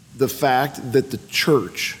the fact that the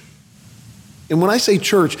church, and when I say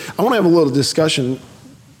church, I want to have a little discussion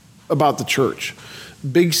about the church.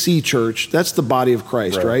 Big C church, that's the body of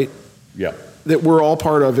Christ, right? Yeah. That we're all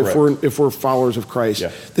part of Correct. if we're followers of Christ.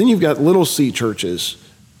 Yeah. Then you've got little C churches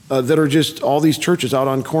that are just all these churches out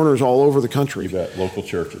on corners all over the country. You bet. Local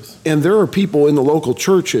churches. And there are people in the local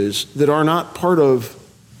churches that are not part of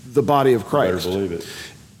the body of Christ. You better believe it.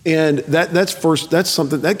 And that's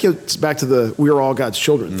something that gets back to the we are all God's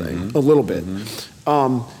children thing a little bit.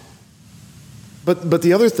 But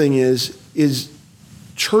the other thing is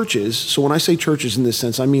churches. So when I say churches in this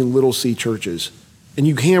sense, I mean little C churches. and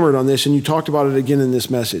you hammered on this and you talked about it again in this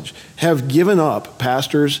message, have given up,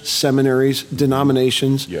 pastors, seminaries,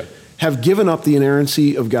 denominations, have given up the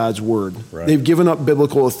inerrancy of God's word. Right. They've given up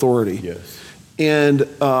biblical authority. Yes. And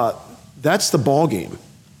that's the ball game.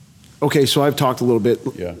 Okay, so I've talked a little bit.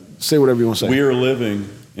 Yeah. Say whatever you want to say. We are living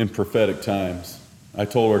in prophetic times. I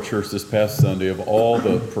told our church this past Sunday of all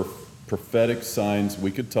the prophetic signs we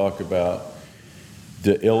could talk about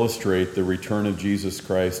to illustrate the return of Jesus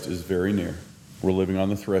Christ is very near. We're living on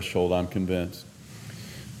the threshold, I'm convinced.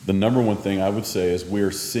 The number one thing I would say is we are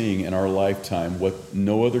seeing in our lifetime what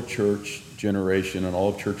no other church generation in all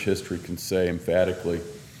of church history can say emphatically,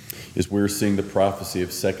 is we're seeing the prophecy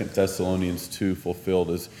of 2 Thessalonians 2 fulfilled.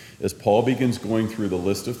 As Paul begins going through the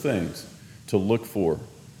list of things to look for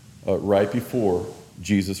right before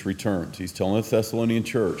Jesus returns. He's telling the Thessalonian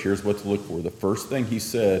church, here's what to look for. The first thing he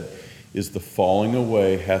said is the falling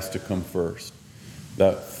away has to come first.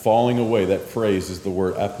 That falling away, that phrase is the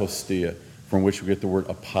word apostia, from which we get the word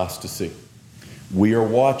apostasy. We are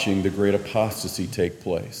watching the great apostasy take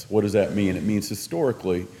place. What does that mean? It means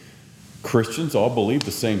historically, Christians all believe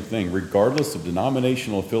the same thing. Regardless of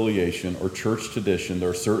denominational affiliation or church tradition, there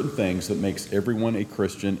are certain things that makes everyone a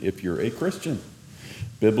Christian if you're a Christian.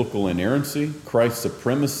 Biblical inerrancy, Christ's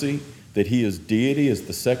supremacy, that he is deity as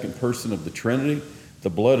the second person of the Trinity, the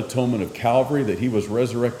blood atonement of Calvary, that he was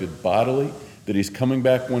resurrected bodily, that he's coming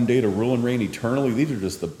back one day to rule and reign eternally. These are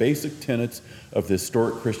just the basic tenets of the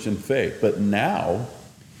historic Christian faith. But now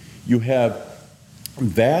you have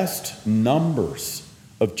vast numbers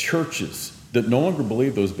of churches that no longer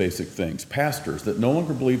believe those basic things, pastors that no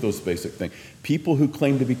longer believe those basic things, people who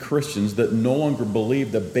claim to be Christians that no longer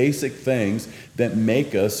believe the basic things that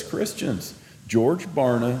make us Christians. George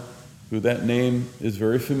Barna, who that name is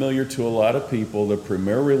very familiar to a lot of people, the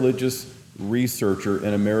premier religious researcher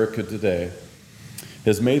in America today,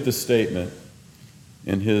 has made the statement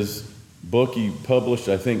in his book he published,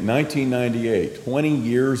 I think, 1998, 20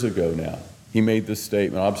 years ago now. He made this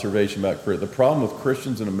statement, observation about Christians. The problem with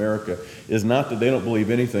Christians in America is not that they don't believe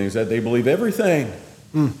anything, it's that they believe everything.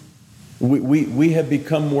 We have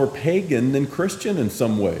become more pagan than Christian in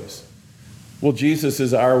some ways. Well, Jesus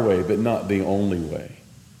is our way, but not the only way.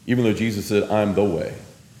 Even though Jesus said, I'm the way.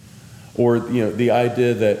 Or, the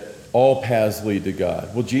idea that all paths lead to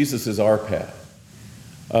God. Well, Jesus is our path.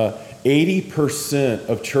 80%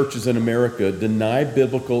 of churches in America deny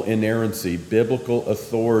biblical inerrancy, biblical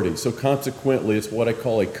authority. So consequently, it's what I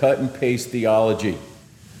call a cut and paste theology,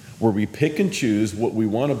 where we pick and choose what we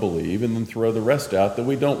want to believe and then throw the rest out that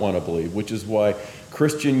we don't want to believe, which is why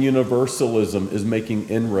Christian universalism is making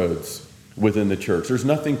inroads within the church. There's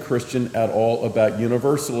nothing Christian at all about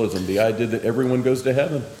universalism, the idea that everyone goes to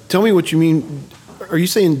heaven. Tell me what you mean. Are you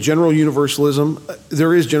saying general universalism?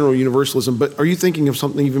 There is general universalism, but are you thinking of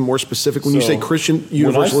something even more specific when you say Christian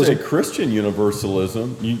universalism? When I say Christian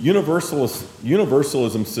universalism,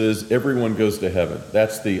 universalism says everyone goes to heaven.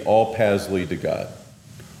 That's the all paths lead to God.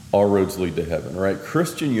 All roads lead to heaven, right?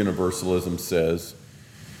 Christian universalism says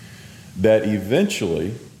that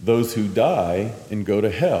eventually those who die and go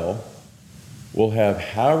to hell will have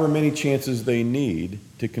however many chances they need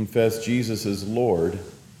to confess Jesus as Lord.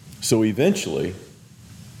 So eventually,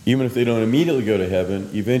 even if they don't immediately go to heaven,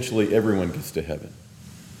 eventually everyone gets to heaven.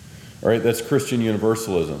 All right, that's Christian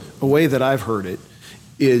universalism. A way that I've heard it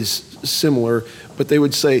is similar, but they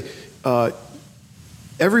would say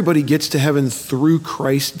everybody gets to heaven through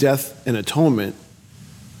Christ's death and atonement,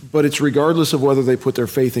 but it's regardless of whether they put their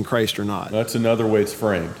faith in Christ or not. That's another way it's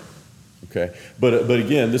framed. Okay, but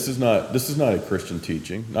again, this is not a Christian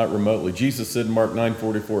teaching, not remotely. Jesus said in Mark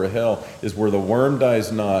 9:44, hell is where the worm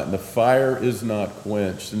dies not and the fire is not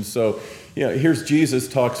quenched. And so, here's Jesus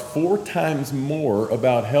talks 4 times more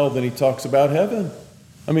about hell than he talks about heaven.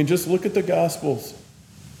 I mean, just look at the Gospels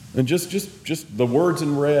and just the words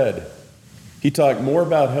in red. He talked more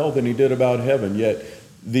about hell than he did about heaven. Yet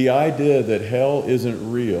the idea that hell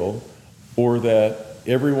isn't real or that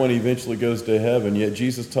everyone eventually goes to heaven, yet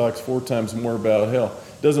Jesus talks 4 times more about hell.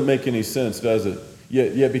 Doesn't make any sense, does it?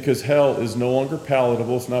 Yet because hell is no longer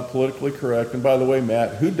palatable, it's not politically correct. And by the way,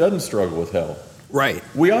 Matt, who doesn't struggle with hell? Right.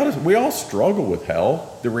 We all struggle with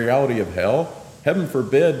hell, the reality of hell. Heaven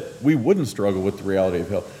forbid we wouldn't struggle with the reality of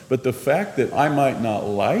hell. But the fact that I might not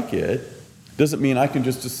like it doesn't mean I can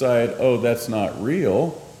just decide, oh, that's not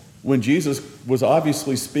real. When Jesus was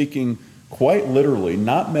obviously speaking quite literally,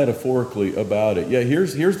 not metaphorically about it. Yeah,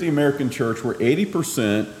 here's the American church where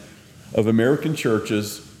 80% of American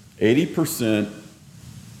churches, 80%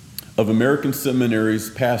 of American seminaries,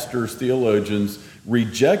 pastors, theologians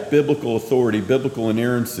reject biblical authority, biblical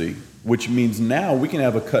inerrancy, which means now we can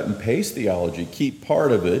have a cut and paste theology, keep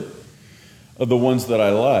part of it, of the ones that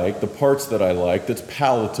I like, the parts that I like, that's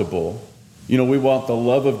palatable. You know, we want the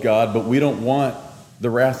love of God, but we don't want the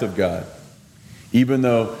wrath of God. Even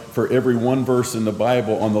though for every one verse in the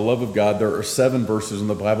Bible on the love of God, there are 7 verses in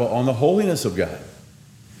the Bible on the holiness of God.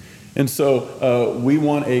 And so we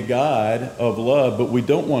want a God of love, but we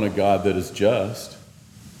don't want a God that is just.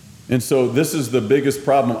 And so this is the biggest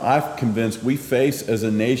problem I'm convinced we face as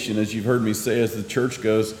a nation. As you've heard me say, as the church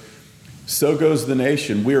goes, so goes the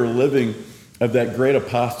nation. We are living of that great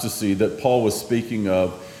apostasy that Paul was speaking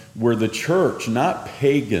of, where the church, not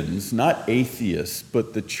pagans, not atheists,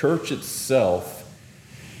 but the church itself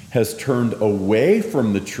has turned away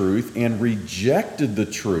from the truth and rejected the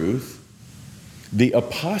truth. The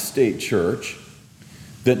apostate church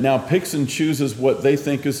that now picks and chooses what they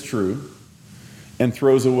think is true and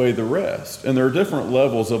throws away the rest. And there are different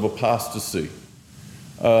levels of apostasy.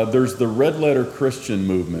 There's the red letter Christian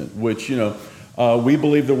movement, which, we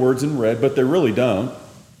believe the words in red, but they really don't.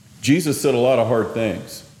 Jesus said a lot of hard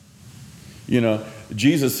things.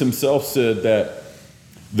 Jesus himself said that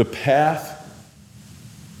the path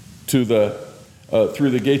to through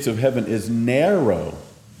the gates of heaven is narrow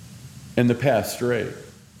and the path straight.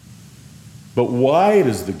 But wide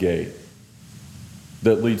is the gate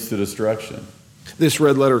that leads to destruction. This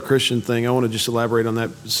red letter Christian thing, I want to just elaborate on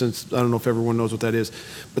that, since I don't know if everyone knows what that is.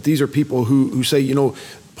 But these are people who say,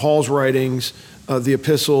 Paul's writings, the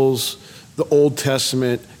epistles, the Old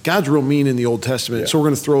Testament, God's real mean in the Old Testament, so we're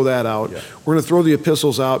going to throw that out. Yeah. We're going to throw the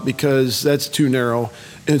epistles out because that's too narrow.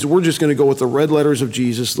 And so we're just going to go with the red letters of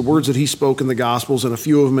Jesus, the words that he spoke in the Gospels, and a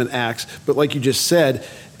few of them in Acts. But like you just said,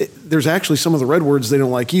 there's actually some of the red words they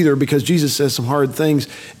don't like either, because Jesus says some hard things.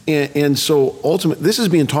 And so ultimately, this is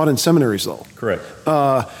being taught in seminaries, though. Correct.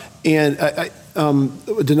 And a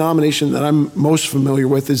denomination that I'm most familiar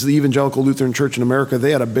with is the Evangelical Lutheran Church in America.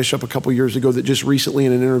 They had a bishop a couple years ago that just recently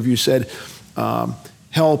in an interview said,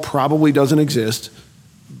 hell probably doesn't exist,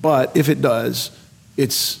 but if it does,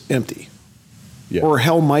 it's empty. Yeah. Or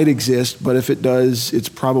hell might exist, but if it does, it's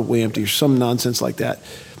probably empty, or some nonsense like that.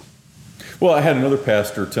 Well, I had another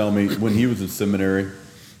pastor tell me when he was in seminary,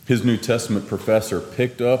 his New Testament professor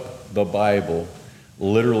picked up the Bible,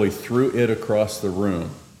 literally threw it across the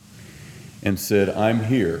room, and said, I'm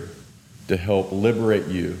here to help liberate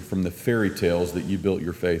you from the fairy tales that you built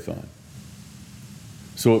your faith on.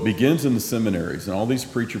 So it begins in the seminaries, and all these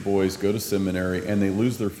preacher boys go to seminary and they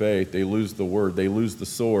lose their faith, they lose the word, they lose the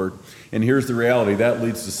sword. And here's the reality. That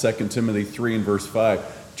leads to 2 Timothy 3 and verse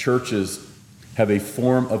 5. Churches have a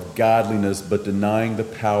form of godliness, but denying the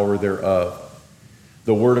power thereof.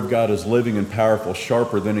 The word of God is living and powerful,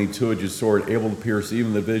 sharper than any two-edged sword, able to pierce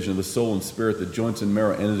even the vision of the soul and spirit, the joints and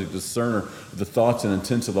marrow, and is a discerner of the thoughts and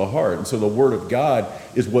intents of the heart. And so the word of God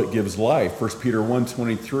is what gives life. 1 Peter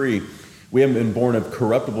 1:23, we haven't been born of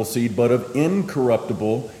corruptible seed, but of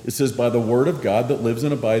incorruptible. It says, by the word of God that lives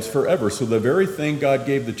and abides forever. So the very thing God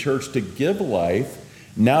gave the church to give life,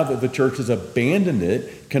 now that the church has abandoned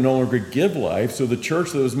it, can no longer give life. So the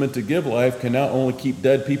church that was meant to give life can now only keep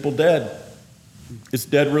dead people dead. It's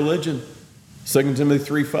dead religion. 2 Timothy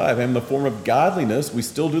 3:5, having the form of godliness, we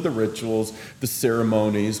still do the rituals, the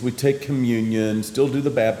ceremonies, we take communion, still do the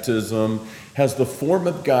baptism, has the form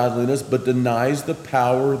of godliness, but denies the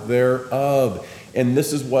power thereof. And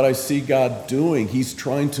this is what I see God doing. He's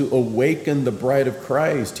trying to awaken the bride of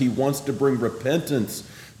Christ. He wants to bring repentance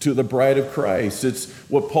to the bride of Christ. It's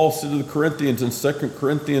what Paul said to the Corinthians in 2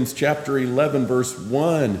 Corinthians chapter 11, verse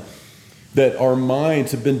 1. That our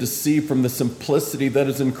minds have been deceived from the simplicity that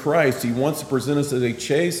is in Christ. He wants to present us as a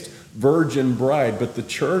chaste virgin bride, but the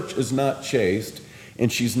church is not chaste, and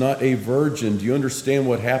she's not a virgin. Do you understand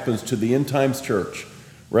what happens to the end times church?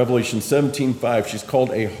 Revelation 17:5, she's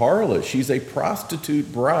called a harlot. She's a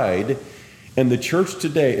prostitute bride, and the church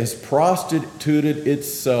today has prostituted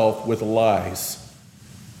itself with lies.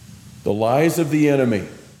 The lies of the enemy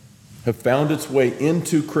have found its way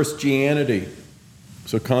into Christianity.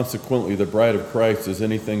 So consequently, the bride of Christ is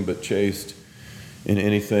anything but chaste and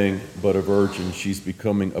anything but a virgin. She's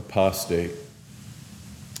becoming apostate.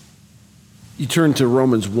 You turned to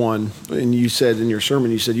Romans 1, and you said in your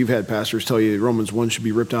sermon, you've had pastors tell you that Romans 1 should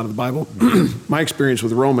be ripped out of the Bible. My experience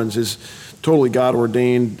with Romans is totally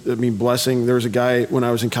God-ordained, blessing. There was a guy when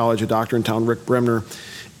I was in college, a doctor in town, Rick Bremner,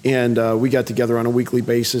 and we got together on a weekly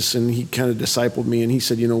basis, and he kind of discipled me, and he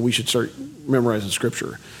said, we should start memorizing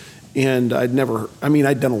Scripture. And I'd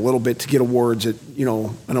done a little bit to get awards at,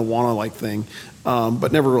 an Awana-like thing,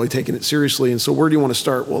 but never really taken it seriously. And so where do you want to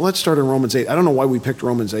start? Well, let's start in Romans 8. I don't know why we picked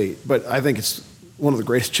Romans 8, but I think it's one of the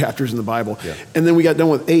greatest chapters in the Bible. Yeah. And then we got done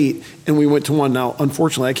with 8, and we went to 1. Now,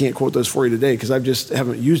 unfortunately, I can't quote those for you today because I just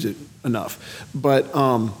haven't used it enough. But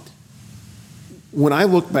when I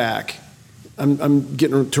look back, I'm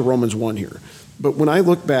getting to Romans 1 here, but when I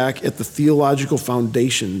look back at the theological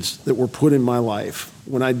foundations that were put in my life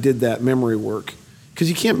when I did that memory work, because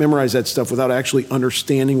you can't memorize that stuff without actually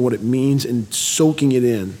understanding what it means and soaking it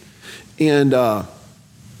in. And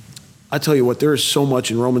I tell you what, there is so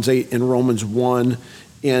much in Romans 8 and Romans 1.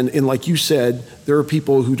 And like you said, there are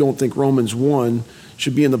people who don't think Romans 1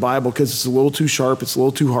 should be in the Bible because it's a little too sharp, it's a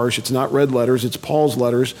little too harsh, it's not red letters, it's Paul's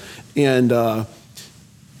letters. And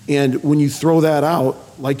when you throw that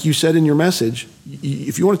out, like you said in your message,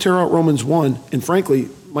 if you want to tear out Romans 1, and frankly,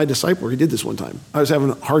 my discipler, he did this one time. I was having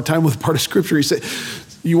a hard time with a part of Scripture. He said,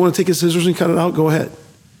 you want to take his scissors and cut it out? Go ahead.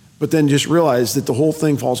 But then just realize that the whole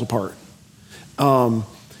thing falls apart.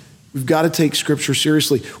 We've got to take Scripture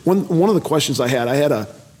seriously. One of the questions I had a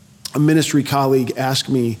ministry colleague ask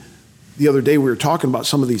me the other day, we were talking about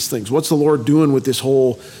some of these things. What's the Lord doing with this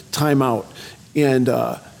whole timeout? And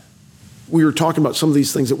we were talking about some of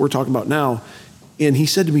these things that we're talking about now. And he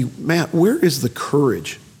said to me, Matt, where is the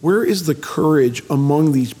courage? Where is the courage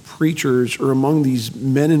among these preachers or among these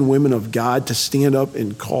men and women of God to stand up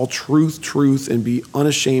and call truth, and be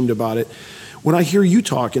unashamed about it? When I hear you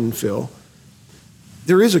talking, Phil,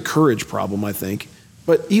 there is a courage problem, I think.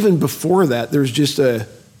 But even before that, there's just a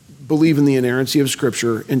believe in the inerrancy of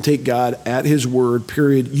Scripture and take God at his word,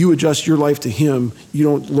 period. You adjust your life to him. You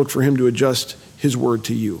don't look for him to adjust his word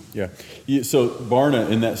to you. Yeah. So Barna,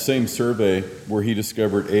 in that same survey where he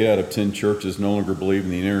discovered 8 out of 10 churches no longer believe in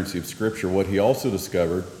the inerrancy of Scripture, what he also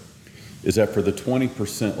discovered is that for the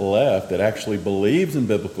 20% left that actually believes in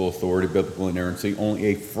biblical authority, biblical inerrancy, only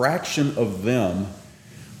a fraction of them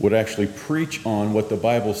would actually preach on what the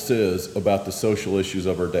Bible says about the social issues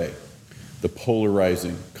of our day, the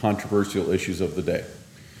polarizing, controversial issues of the day,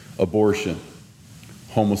 abortion,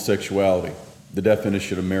 homosexuality, the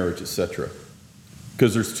definition of marriage, etc.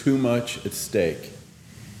 Because there's too much at stake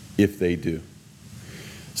if they do.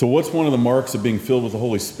 So what's one of the marks of being filled with the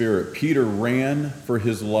Holy Spirit? Peter ran for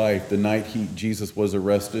his life the night Jesus was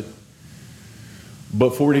arrested.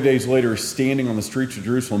 But 40 days later, standing on the streets of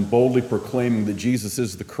Jerusalem, boldly proclaiming that Jesus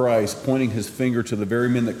is the Christ, pointing his finger to the very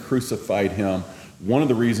men that crucified him. One of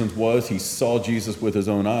the reasons was he saw Jesus with his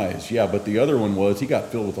own eyes. Yeah, but the other one was he got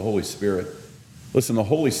filled with the Holy Spirit. Listen, the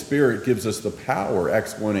Holy Spirit gives us the power,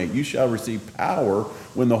 Acts 1:8. You shall receive power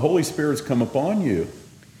when the Holy Spirit's come upon you.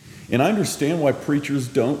 And I understand why preachers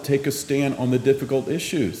don't take a stand on the difficult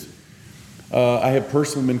issues. I have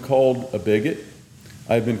personally been called a bigot.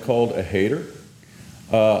 I've been called a hater.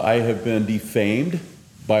 I have been defamed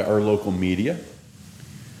by our local media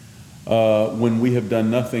when we have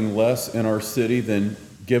done nothing less in our city than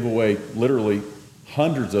give away literally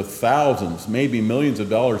hundreds of thousands, maybe millions of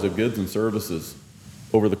dollars of goods and services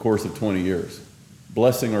over the course of 20 years,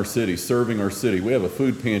 blessing our city, serving our city. We have a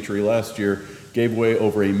food pantry last year, gave away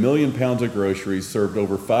over 1 million pounds of groceries, served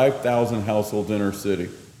over 5,000 households in our city.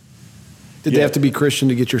 Did they have to be Christian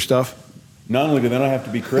to get your stuff? Not only do they not have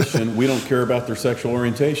to be Christian, we don't care about their sexual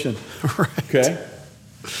orientation. Right. Okay?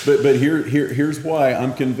 But here's why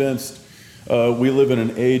I'm convinced we live in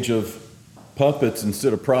an age of puppets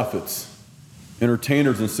instead of prophets,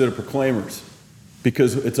 entertainers instead of proclaimers,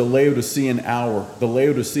 because it's a Laodicean hour, the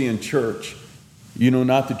Laodicean church. You know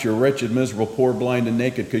not that you're wretched, miserable, poor, blind, and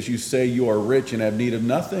naked, because you say you are rich and have need of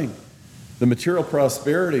nothing. The material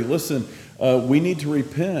prosperity, listen, we need to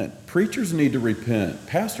repent. Preachers need to repent.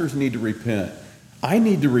 Pastors need to repent. I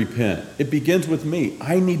need to repent. It begins with me.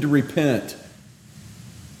 I need to repent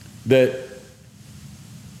that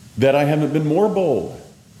I haven't been more bold.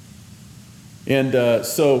 And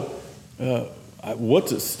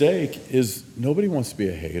what's at stake is nobody wants to be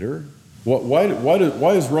a hater.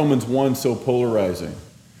 Why is Romans 1 so polarizing?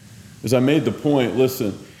 As I made the point,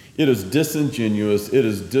 listen, it is disingenuous, it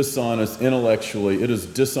is dishonest intellectually, it is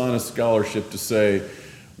dishonest scholarship to say,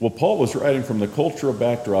 well, Paul was writing from the cultural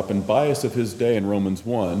backdrop and bias of his day in Romans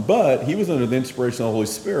 1, but he was under the inspiration of the Holy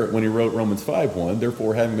Spirit when he wrote Romans 5:1.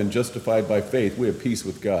 Therefore, having been justified by faith, we have peace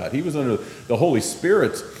with God. He was under the Holy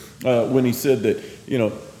Spirit when he said that,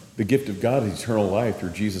 the gift of God is eternal life through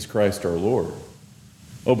Jesus Christ our Lord.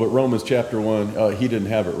 Oh, but Romans chapter 1, he didn't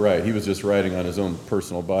have it right. He was just writing on his own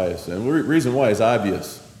personal bias. And the reason why is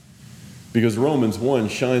obvious. Because Romans 1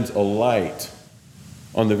 shines a light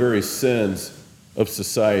on the very sins of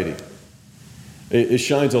society. It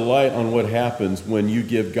shines a light on what happens when you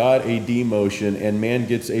give God a demotion and man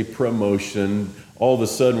gets a promotion. All of a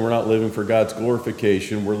sudden, we're not living for God's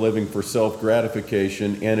glorification. We're living for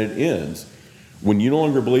self-gratification, and it ends. When you no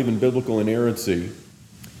longer believe in biblical inerrancy,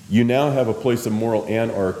 you now have a place of moral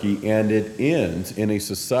anarchy, and it ends in a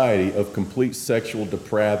society of complete sexual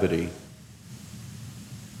depravity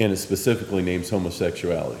And it specifically names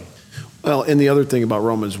homosexuality. Well, and the other thing about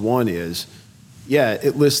Romans 1 is, yeah,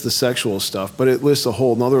 it lists the sexual stuff, but it lists a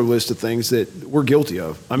whole another list of things that we're guilty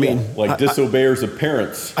of. I mean, like disobeyers of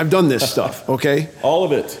parents. I've done this stuff, okay? All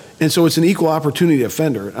of it. And so it's an equal opportunity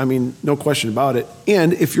offender. I mean, no question about it.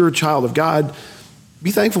 And if you're a child of God, be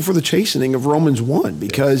thankful for the chastening of Romans 1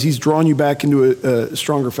 because he's drawn you back into a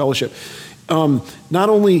stronger fellowship. Not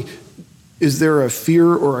only is there a fear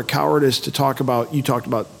or a cowardice to talk about, you talked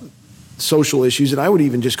about social issues, and I would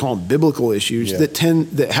even just call them biblical issues that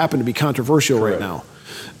happen to be controversial right now.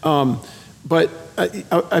 But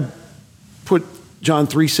I put John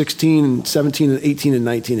 3:16 and 17 and 18 and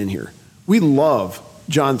 19 in here. We love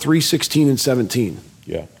John 3:16 and 17.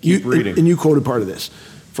 Yeah, keep reading. And you quoted part of this.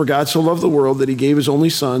 For God so loved the world that he gave his only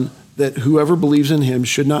son, that whoever believes in him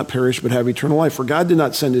should not perish but have eternal life. For God did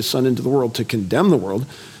not send his son into the world to condemn the world,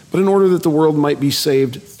 but in order that the world might be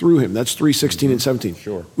saved through him. That's 3:16 and 17.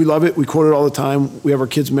 Sure. We love it. We quote it all the time. We have our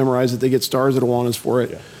kids memorize it. They get stars at Awanas for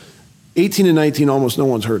it. Yeah. 18 and 19, almost no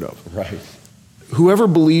one's heard of. Right. Whoever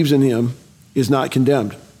believes in him is not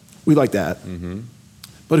condemned. We like that.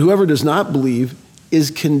 But whoever does not believe is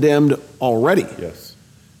condemned already. Yes.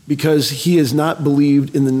 Because he has not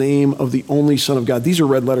believed in the name of the only Son of God. These are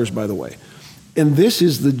red letters, by the way. And this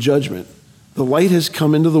is the judgment. The light has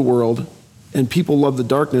come into the world, and people love the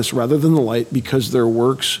darkness rather than the light because their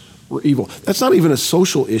works were evil. That's not even a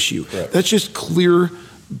social issue. Right. That's just clear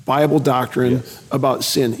Bible doctrine about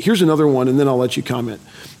sin. Here's another one, and then I'll let you comment.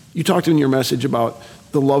 You talked in your message about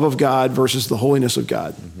the love of God versus the holiness of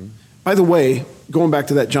God. By the way, going back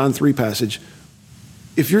to that John 3 passage,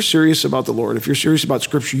 if you're serious about the Lord, if you're serious about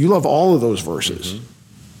Scripture, you love all of those verses.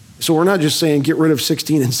 So we're not just saying get rid of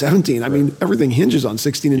 16 and 17. I mean, everything hinges on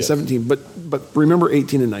 16 and 17, but remember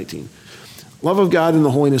 18 and 19. Love of God and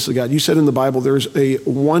the holiness of God. You said in the Bible there's a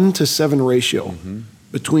 1-to-7 ratio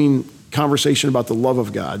between conversation about the love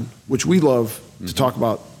of God, which we love to talk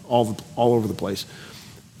about all over the place,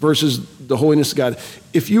 versus the holiness of God.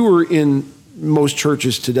 If you were in most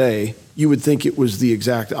churches today, you would think it was the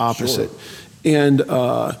exact opposite. Sure. And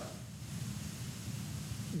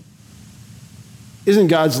isn't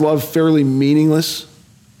God's love fairly meaningless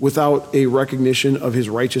without a recognition of his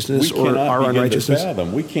righteousness or our unrighteousness?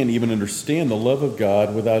 We can't even understand the love of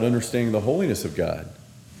God without understanding the holiness of God.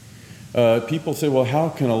 People say, well, how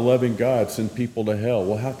can a loving God send people to hell?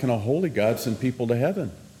 Well, how can a holy God send people to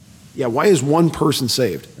heaven? Yeah, why is one person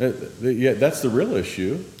saved? Yeah, that's the real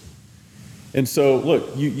issue. And so,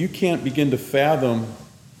 look, you can't begin to fathom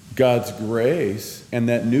God's grace and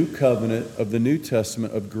that new covenant of the New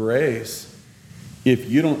Testament of grace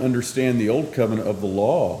if you don't understand the old covenant of the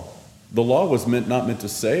law. The law was not meant to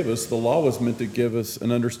save us. The law was meant to give us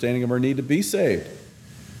an understanding of our need to be saved.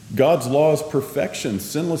 God's law is perfection,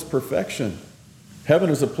 sinless perfection. Heaven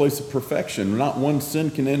is a place of perfection. Not one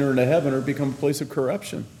sin can enter into heaven or become a place of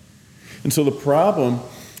corruption. And so the problem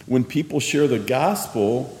when people share the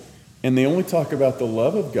gospel and they only talk about the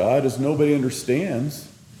love of God is nobody understands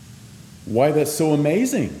why that's so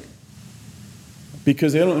amazing.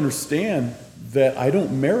 Because they don't understand that I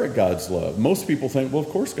don't merit God's love. Most people think, well, of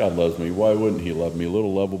course God loves me. Why wouldn't he love me? A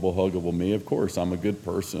little lovable, huggable me. Of course, I'm a good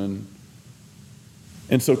person.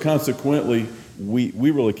 And so consequently, we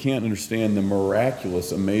really can't understand the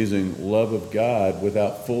miraculous, amazing love of God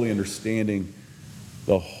without fully understanding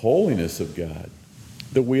the holiness of God,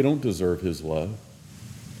 that we don't deserve his love,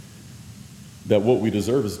 that what we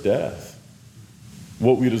deserve is death.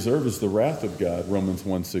 What we deserve is the wrath of God, Romans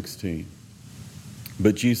 1:16.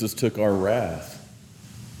 But Jesus took our wrath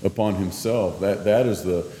upon himself. That is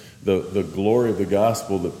the glory of the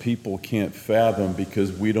gospel that people can't fathom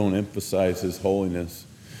because we don't emphasize his holiness.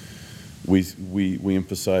 We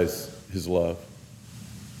emphasize his love.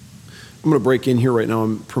 I'm going to break in here right now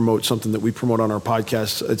and promote something that we promote on our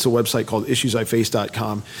podcast. It's a website called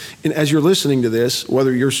issuesiface.com. And as you're listening to this,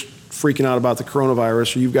 whether you're freaking out about the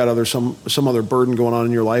coronavirus or you've got some other burden going on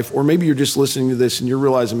in your life, or maybe you're just listening to this and you're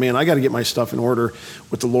realizing, man, I got to get my stuff in order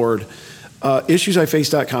with the Lord.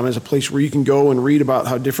 Issuesiface.com is a place where you can go and read about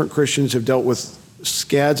how different Christians have dealt with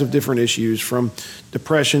scads of different issues, from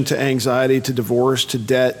depression to anxiety to divorce to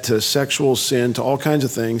debt to sexual sin to all kinds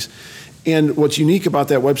of things. And what's unique about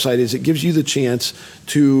that website is it gives you the chance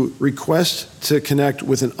to request to connect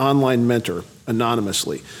with an online mentor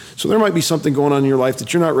anonymously. So there might be something going on in your life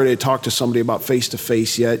that you're not ready to talk to somebody about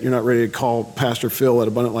face-to-face yet. You're not ready to call Pastor Phil at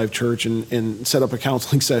Abundant Life Church and set up a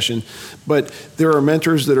counseling session. But there are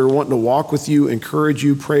mentors that are wanting to walk with you, encourage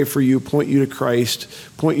you, pray for you, point you to Christ,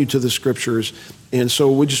 point you to the Scriptures. And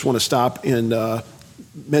so we just want to stop and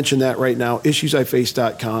mention that right now,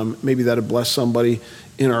 issuesiface.com. Maybe that'll bless somebody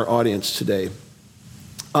in our audience today.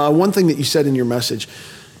 One thing that you said in your message,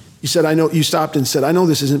 you said, you stopped and said, I know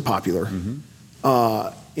this isn't popular.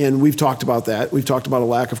 And we've talked about that. We've talked about a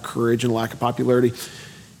lack of courage and a lack of popularity.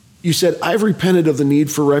 You said, I've repented of the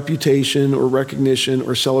need for reputation or recognition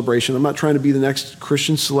or celebration. I'm not trying to be the next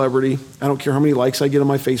Christian celebrity. I don't care how many likes I get on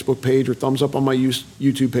my Facebook page or thumbs up on my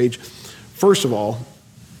YouTube page. First of all,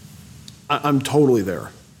 I'm totally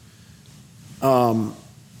there. And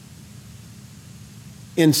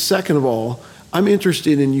second of all, I'm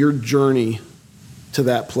interested in your journey to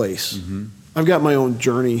that place. I've got my own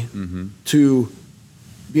journey to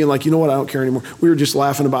being like, you know what, I don't care anymore. We were just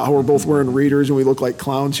laughing about how we're both wearing readers and we look like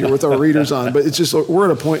clowns here with our readers on. But it's just, we're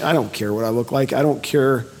at a point, I don't care what I look like. I don't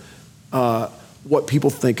care what people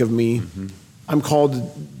think of me. I'm called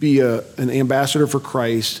to be an ambassador for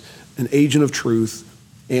Christ, an agent of truth.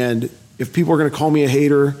 And if people are going to call me a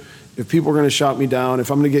hater, if people are going to shout me down,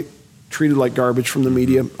 if I'm going to get treated like garbage from the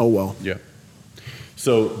media, oh well. Yeah.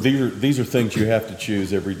 So these are things you have to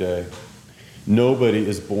choose every day. Nobody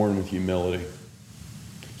is born with humility.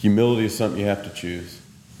 Humility is something you have to choose.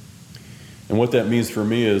 And what that means for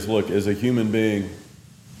me is, look, as a human being,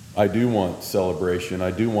 I do want celebration. I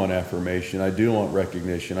do want affirmation. I do want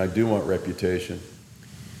recognition. I do want reputation.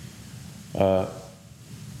 But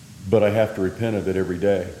I have to repent of it every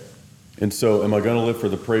day. And so am I going to live for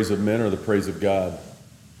the praise of men or the praise of God?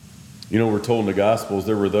 You know, we're told in the Gospels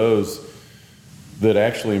there were those that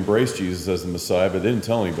actually embraced Jesus as the Messiah, but they didn't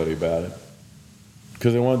tell anybody about it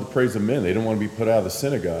because they wanted the praise of men. They didn't want to be put out of the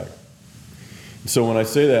synagogue. So when I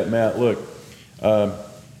say that, Matt, look,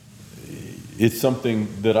 it's something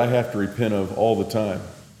that I have to repent of all the time.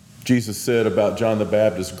 Jesus said about John the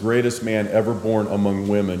Baptist, greatest man ever born among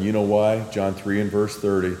women. You know why? John 3 and verse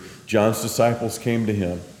 30. John's disciples came to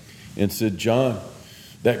him and said, John,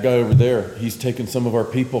 that guy over there, he's taken some of our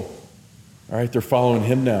people. All right, they're following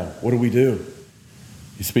him now. What do we do?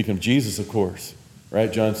 He's speaking of Jesus, of course.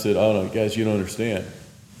 Right? John said, oh no, guys, you don't understand.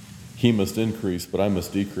 He must increase, but I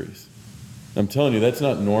must decrease. I'm telling you, that's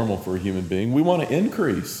not normal for a human being. We want to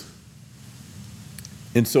increase.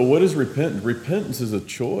 And so what is repentance? Repentance is a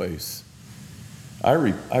choice. I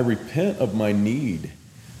repent of my need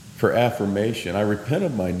for affirmation. I repent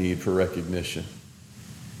of my need for recognition.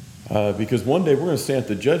 Because one day we're going to stand at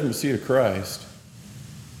the judgment seat of Christ,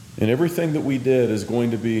 and everything that we did is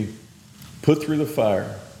going to be put through the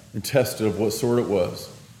fire and tested of what sort it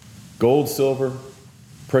was. Gold, silver,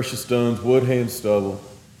 precious stones, wood, hay, and stubble.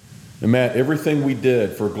 And Matt, everything we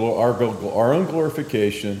did for our own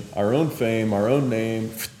glorification, our own fame, our own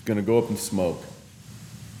name, going to go up in smoke.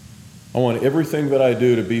 I want everything that I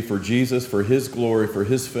do to be for Jesus, for His glory, for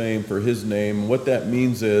His fame, for His name. And what that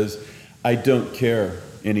means is I don't care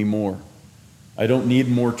anymore. I don't need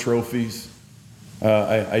more trophies.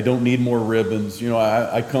 I don't need more ribbons. You know,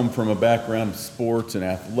 I come from a background of sports and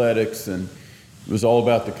athletics, and it was all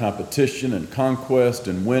about the competition and conquest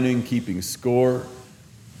and winning, keeping score.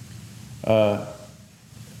 I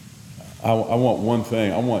want one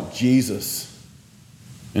thing. I want Jesus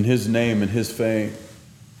and His name and His fame.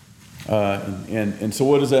 And so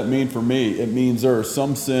what does that mean for me? It means there are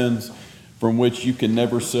some sins from which you can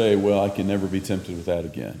never say, well, I can never be tempted with that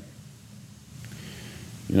again.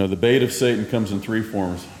 You know, the bait of Satan comes in three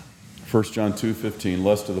forms. 1 John 2:15,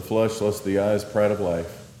 lust of the flesh, lust of the eyes, pride of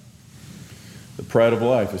life. The pride of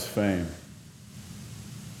life is fame.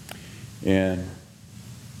 And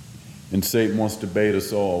Satan wants to bait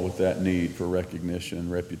us all with that need for recognition and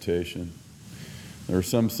reputation. There are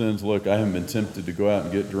some sins, look, I haven't been tempted to go out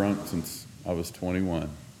and get drunk since I was 21.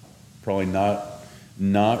 Probably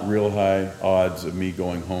not real high odds of me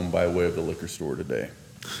going home by way of the liquor store today.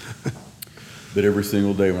 But every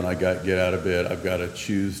single day when I get out of bed, I've got to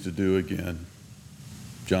choose to do again.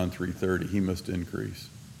 John 3:30, He must increase.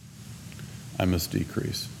 I must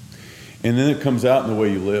decrease. And then it comes out in the way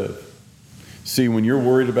you live. See, when you're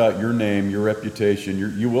worried about your name, your reputation,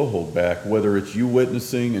 you will hold back, whether it's you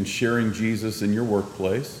witnessing and sharing Jesus in your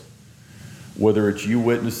workplace, whether it's you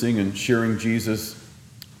witnessing and sharing Jesus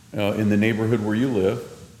in the neighborhood where you live,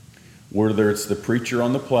 whether it's the preacher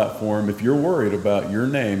on the platform. If you're worried about your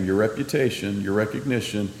name, your reputation, your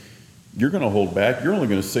recognition, you're going to hold back. You're only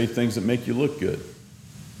going to say things that make you look good.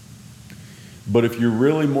 But if you're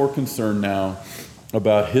really more concerned now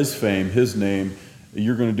about His fame, His name,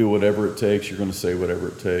 you're going to do whatever it takes. You're going to say whatever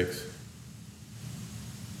it takes.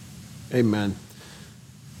 Amen.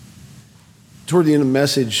 Toward the end of the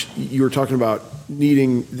message, you were talking about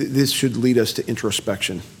needing, this should lead us to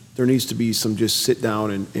introspection. There needs to be some just sit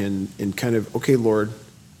down and kind of, okay, Lord,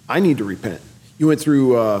 I need to repent. You went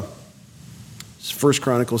through 1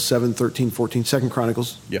 Chronicles 7, 13, 14, 2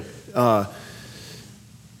 Chronicles. Yeah.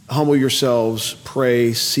 humble yourselves,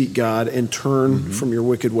 pray, seek God, and turn from your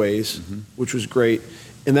wicked ways, which was great.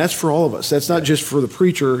 And that's for all of us. That's not just for the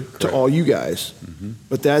preacher to all you guys,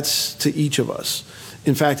 but that's to each of us.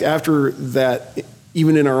 In fact, after that,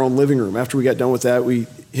 even in our own living room, after we got done with that, we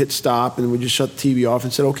hit stop and we just shut the TV off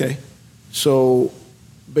and said, okay, so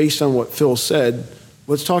based on what Phil said,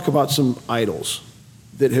 let's talk about some idols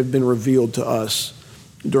that have been revealed to us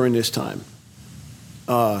during this time.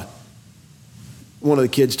 One of the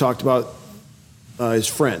kids talked about his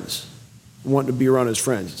friends, wanting to be around his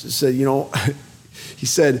friends. He said, he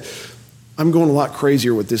said, I'm going a lot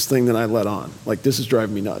crazier with this thing than I let on. Like, this is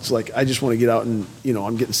driving me nuts. Like, I just want to get out and,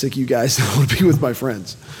 I'm getting sick of you guys. I want to be with my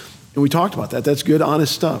friends. And we talked about that. That's good,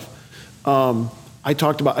 honest stuff. I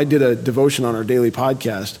did a devotion on our daily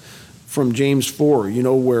podcast from James 4,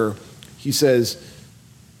 where he says,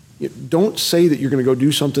 don't say that you're going to go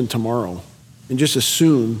do something tomorrow and just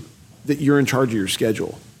assume that you're in charge of your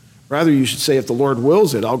schedule. Rather, you should say, if the Lord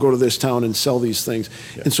wills it, I'll go to this town and sell these things.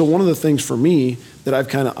 Yeah. And so one of the things for me that I've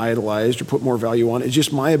kind of idolized or put more value on is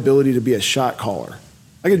just my ability to be a shot caller.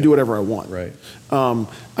 I can do whatever I want. Right. I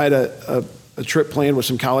had a trip planned with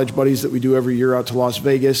some college buddies that we do every year out to Las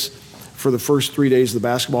Vegas for the first 3 days of the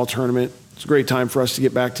basketball tournament. It's a great time for us to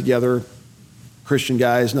get back together. Christian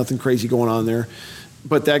guys, nothing crazy going on there.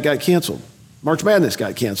 But that got canceled. March Madness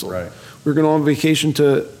got canceled. Right. We were going on vacation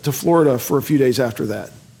to Florida for a few days after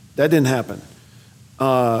that. That didn't happen.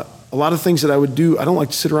 A lot of things that I would do, I don't like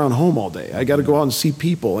to sit around home all day. I got to go out and see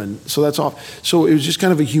people, and so that's off. So it was just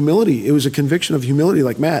kind of a humility. It was a conviction of humility,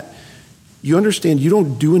 like, Matt, you understand you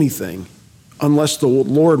don't do anything unless the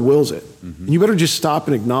Lord wills it. And you better just stop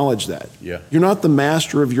and acknowledge that. Yeah. You're not the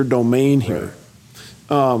master of your domain here.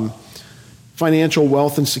 Right. Financial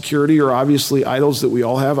wealth and security are obviously idols that we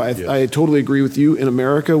all have. I totally agree with you. In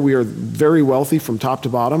America, we are very wealthy from top to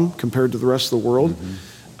bottom compared to the rest of the world.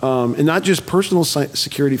 And not just personal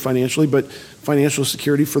security financially, but financial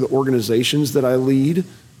security for the organizations that I lead.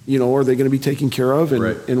 Are they going to be taken care of? And,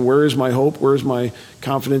 and where is my hope? Where is my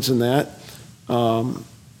confidence in that?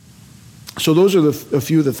 So those are a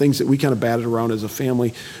few of the things that we kind of batted around as a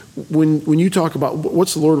family. When you talk about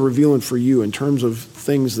what's the Lord revealing for you in terms of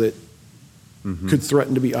things that could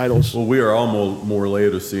threaten to be idols? Well, we are all more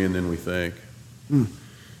Laodicean than we think.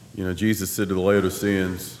 Jesus said to the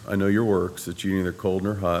Laodiceans, I know your works, that you're neither cold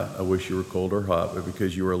nor hot. I wish you were cold or hot, but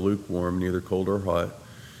because you are lukewarm, neither cold or hot,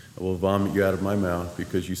 I will vomit you out of my mouth,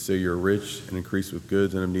 because you say you're rich and increase with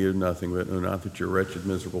goods and have need of nothing, but know not that you're wretched,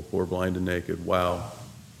 miserable, poor, blind, and naked. Wow.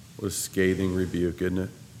 What a scathing rebuke, isn't it?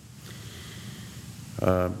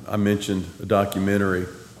 I mentioned a documentary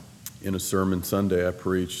in a sermon Sunday I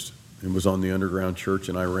preached. It was on the underground church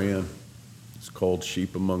in Iran. It's called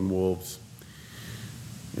Sheep Among Wolves.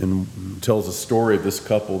 And tells a story of this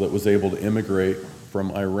couple that was able to immigrate from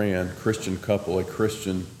Iran, Christian couple, a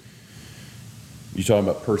Christian. You're talking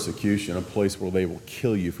about persecution, a place where they will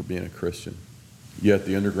kill you for being a Christian. Yet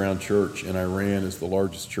the underground church in Iran is the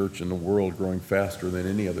largest church in the world, growing faster than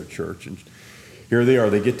any other church. And here they are.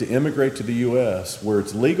 They get to immigrate to the U.S., where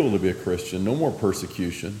it's legal to be a Christian, no more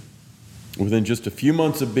persecution. Within just a few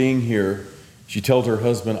months of being here, she tells her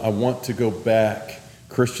husband, I want to go back.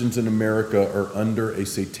 Christians in America are under a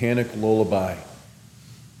satanic lullaby.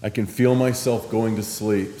 I can feel myself going to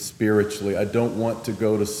sleep spiritually. I don't want to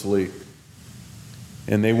go to sleep.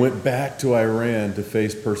 And they went back to Iran to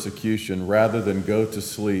face persecution rather than go to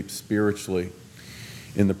sleep spiritually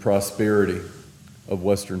in the prosperity of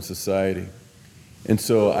Western society. And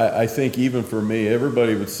so I think even for me,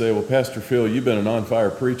 everybody would say, well, Pastor Phil, you've been an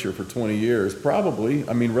on-fire preacher for 20 years. Probably,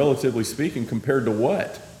 relatively speaking, compared to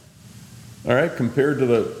what? All right, compared to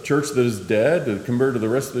the church that is dead, compared to the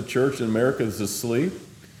rest of the church in America that's asleep?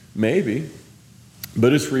 Maybe.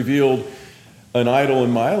 But it's revealed an idol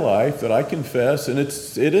in my life that I confess, and it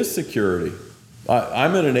is security.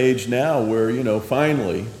 I'm at an age now where,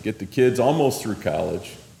 finally get the kids almost through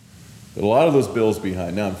college, but a lot of those bills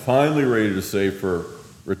behind. Now I'm finally ready to save for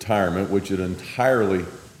retirement, which is an entirely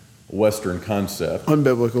Western concept.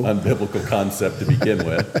 Unbiblical concept to begin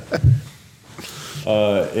with.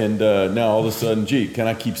 And now all of a sudden, can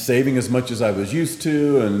I keep saving as much as I was used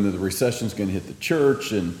to? And the recession's going to hit the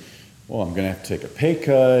church, and I'm going to have to take a pay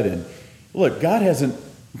cut. And look, God hasn't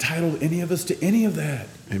entitled any of us to any of that.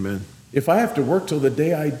 Amen. If I have to work till the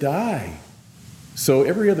day I die, so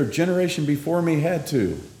every other generation before me had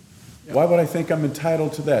to. Why would I think I'm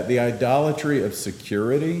entitled to that? The idolatry of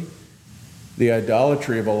security, the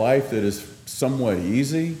idolatry of a life that is somewhat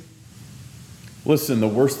easy. Listen, the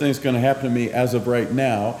worst thing that's going to happen to me as of right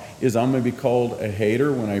now is I'm going to be called a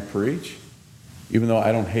hater when I preach, even though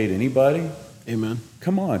I don't hate anybody. Amen.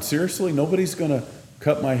 Come on, seriously? Nobody's going to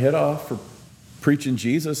cut my head off for preaching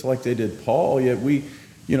Jesus like they did Paul, yet we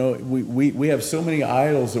have so many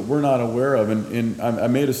idols that we're not aware of. And I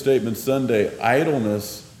made a statement Sunday,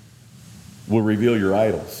 idleness will reveal your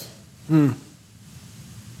idols. When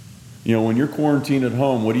you're quarantined at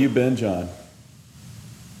home, what do you binge on?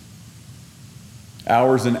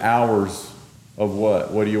 Hours and hours of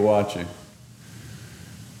what? What are you watching?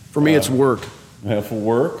 For me, it's work. For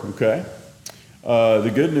work, okay.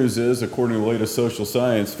 The good news is, according to the latest social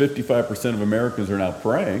science, 55% of Americans are now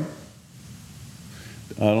praying.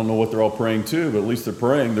 I don't know what they're all praying to, but at least they're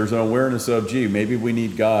praying. There's an awareness of, gee, maybe we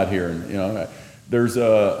need God here. And there's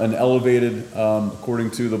an elevated,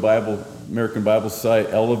 according to the American Bible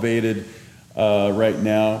Society, elevated right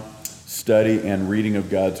now study and reading of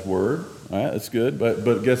God's Word. All right, that's good.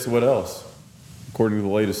 But guess what else? According to the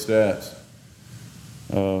latest stats,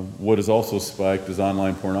 what is also spiked is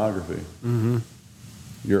online pornography. Mm-hmm.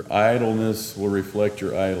 Your idleness will reflect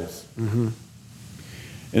your idols. Mm-hmm.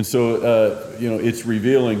 And so, it's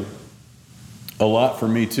revealing a lot for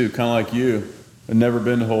me too, kind of like you. I've never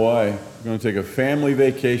been to Hawaii. I'm going to take a family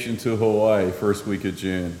vacation to Hawaii first week of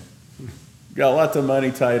June. Got lots of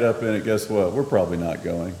money tied up in it. Guess what? We're probably not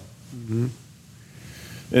going. Mm-hmm.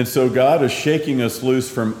 And so God is shaking us loose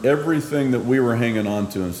from everything that we were hanging on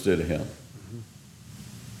to instead of Him. Mm-hmm.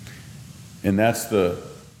 And that's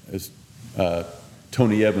as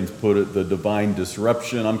Tony Evans put it, the divine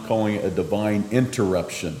disruption. I'm calling it a divine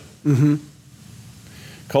interruption. Mm-hmm.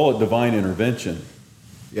 Call it divine intervention.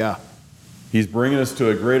 Yeah. He's bringing us to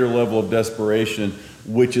a greater level of desperation,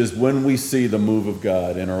 which is when we see the move of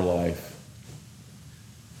God in our life.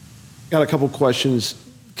 Got a couple questions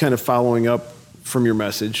kind of following up from your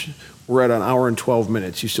message. We're at an hour and 12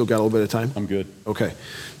 minutes. You still got a little bit of time? I'm good. Okay.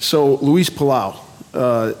 So Luis Palau,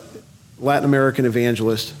 Latin American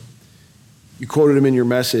evangelist, you quoted him in your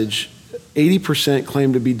message. 80%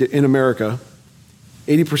 claim to be, in America,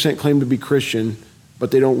 80% claim to be Christian,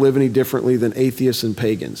 but they don't live any differently than atheists and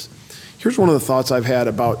pagans. Here's one of the thoughts I've had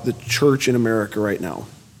about the church in America right now.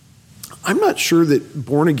 I'm not sure that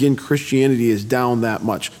born-again Christianity is down that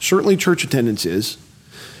much. Certainly church attendance is,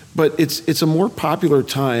 but it's a more popular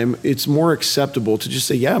time. It's more acceptable to just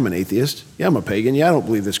say, yeah, I'm an atheist. Yeah, I'm a pagan. Yeah, I don't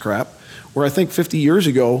believe this crap. Where I think 50 years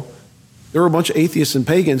ago, there were a bunch of atheists and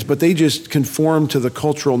pagans, but they just conformed to the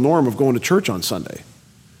cultural norm of going to church on Sunday.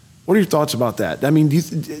 What are your thoughts about that? I mean, do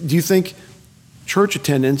you think church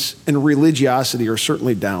attendance and religiosity are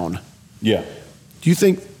certainly down? Yeah. Do you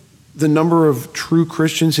think the number of true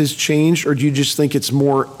Christians has changed, or do you just think it's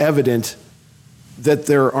more evident that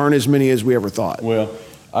there aren't as many as we ever thought? Well,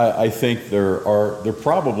 I think there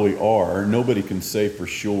probably are. Nobody can say for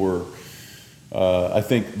sure. I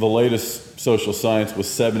think the latest social science was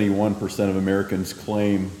 71% of Americans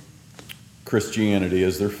claim Christianity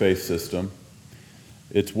as their faith system.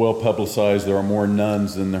 It's well publicized. There are more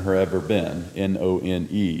nones than there have ever been,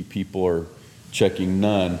 N-O-N-E. People are checking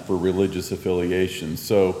none for religious affiliation.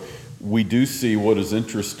 So we do see what is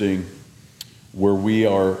interesting, where we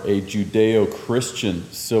are a Judeo-Christian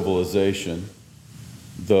civilization.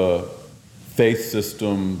 The faith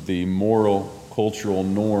system, the moral, cultural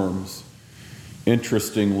norms,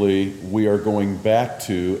 interestingly, we are going back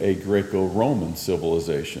to a Greco-Roman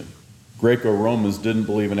civilization. Greco-Romans didn't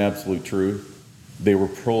believe in absolute truth. They were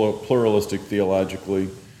pluralistic theologically,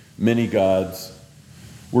 many gods.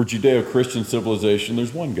 We're Judeo-Christian civilization,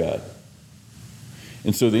 there's one God.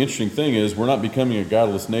 And so the interesting thing is, we're not becoming a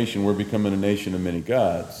godless nation, we're becoming a nation of many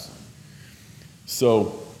gods.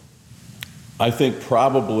 So I think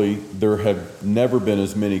probably there have never been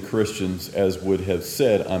as many Christians as would have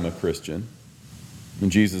said, I'm a Christian.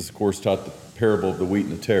 And Jesus, of course, taught the parable of the wheat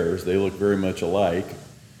and the tares. They look very much alike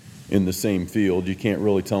in the same field. You can't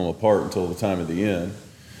really tell them apart until the time of the end.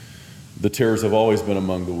 The tares have always been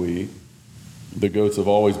among the wheat. The goats have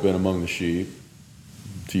always been among the sheep,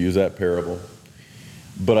 to use that parable.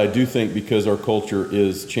 But I do think because our culture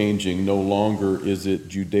is changing, no longer is it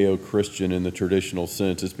Judeo-Christian in the traditional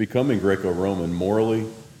sense. It's becoming Greco-Roman morally,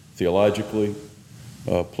 theologically,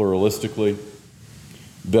 pluralistically.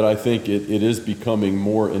 But I think it is becoming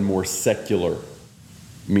more and more secular,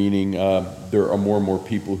 meaning there are more and more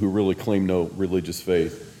people who really claim no religious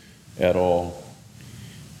faith at all.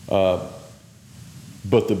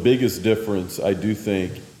 But the biggest difference, I do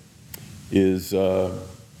think, is the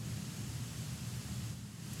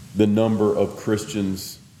number of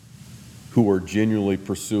Christians who are genuinely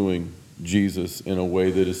pursuing Jesus in a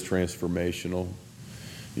way that is transformational.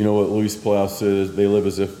 You know what Luis Palau says? They live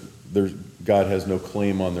as if God has no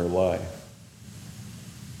claim on their life.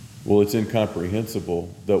 Well, it's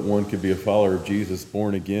incomprehensible that one could be a follower of Jesus,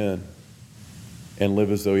 born again, and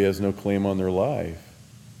live as though he has no claim on their life.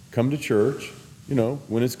 come to church,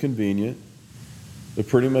 when it's convenient, but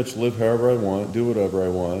pretty much live however I want, do whatever I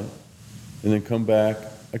want, and then come back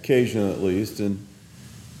occasionally at least and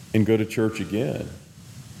go to church again.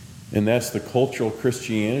 And that's the cultural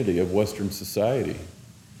Christianity of Western society.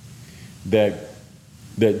 That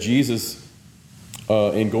Jesus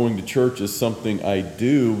and going to church is something I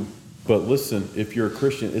do, but listen, if you're a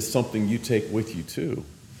Christian, it's something you take with you too.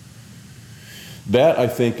 That, I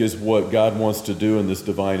think, is what God wants to do in this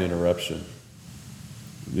divine interruption.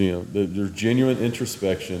 There's genuine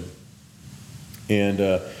introspection. And,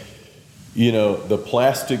 the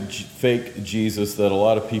plastic fake Jesus that a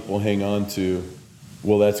lot of people hang on to,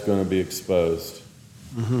 well, that's going to be exposed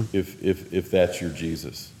if that's your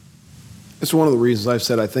Jesus. It's one of the reasons I've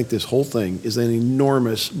said I think this whole thing is an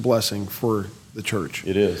enormous blessing for the church.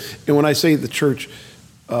 It is. And when I say the church,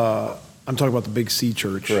 I'm talking about the big C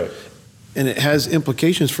church. Correct. And it has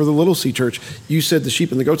implications for the little C church. You said the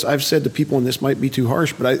sheep and the goats. I've said to people, and this might be too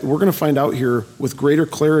harsh, but we're going to find out here with greater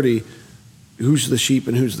clarity who's the sheep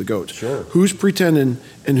and who's the goat. Sure. Who's pretending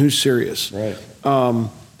and who's serious. Right.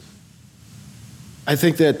 I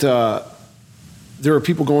think that there are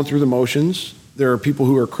people going through the motions. There are people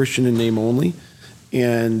who are Christian in name only,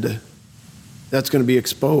 and that's going to be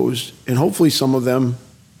exposed. And hopefully some of them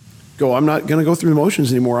go, I'm not going to go through the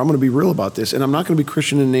motions anymore. I'm going to be real about this, and I'm not going to be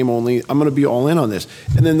Christian in name only. I'm going to be all in on this.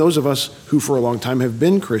 And then those of us who for a long time have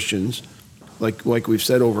been Christians, like we've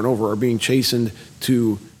said over and over, are being chastened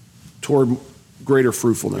toward greater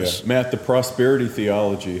fruitfulness. Yeah. Matt, the prosperity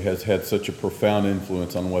theology has had such a profound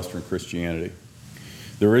influence on Western Christianity.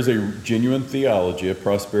 There is a genuine theology, a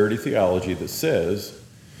prosperity theology that says,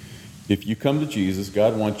 if you come to Jesus,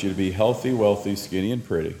 God wants you to be healthy, wealthy, skinny, and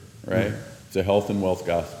pretty, right? Mm-hmm. It's a health and wealth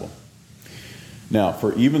gospel. Now,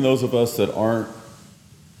 for even those of us that aren't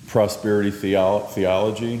prosperity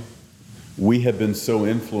theology, we have been so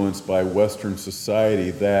influenced by Western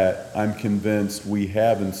society that I'm convinced we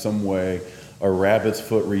have in some way a rabbit's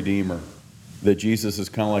foot redeemer. That Jesus is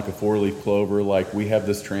kind of like a four-leaf clover, like we have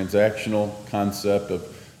this transactional concept of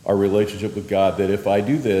our relationship with God, that if I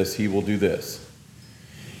do this, he will do this.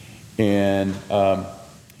 And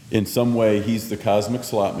in some way, he's the cosmic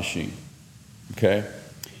slot machine, okay?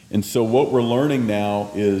 And so what we're learning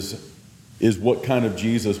now is what kind of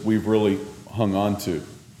Jesus we've really hung on to.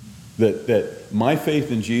 That my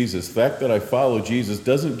faith in Jesus, the fact that I follow Jesus,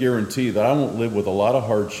 doesn't guarantee that I won't live with a lot of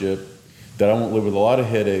hardship, that I won't live with a lot of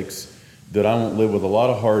headaches, that I won't live with a lot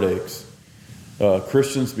of heartaches.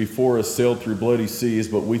 Christians before us sailed through bloody seas,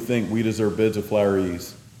 but we think we deserve beds of flower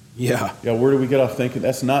ease. Yeah. Yeah, where do we get off thinking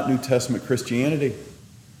that's not New Testament Christianity?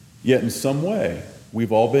 Yet in some way,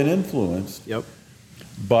 we've all been influenced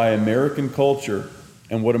by American culture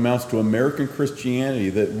and what amounts to American Christianity,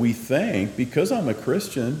 that we think, because I'm a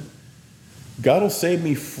Christian, God will save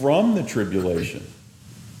me from the tribulation.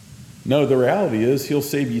 No, the reality is he'll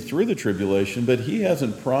save you through the tribulation, but he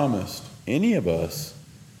hasn't promised any of us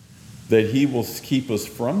that he will keep us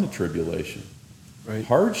from the tribulation. Right.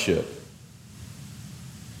 Hardship.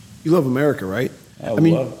 You love America, right? I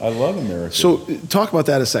love America. So talk about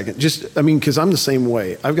that a second. Because I'm the same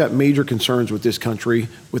way. I've got major concerns with this country,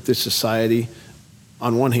 with this society,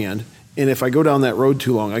 on one hand. And if I go down that road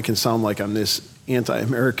too long, I can sound like I'm this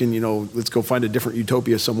anti-American, let's go find a different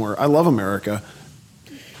utopia somewhere. I love America.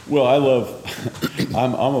 Well,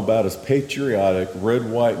 I'm about as patriotic, red,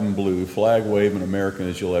 white, and blue, flag-waving American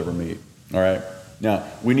as you'll ever meet. All right? Now,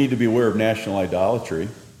 we need to be aware of national idolatry.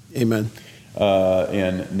 Amen.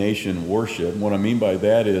 And nation worship. What I mean by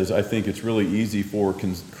that is I think it's really easy for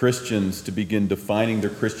Christians to begin defining their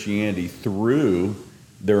Christianity through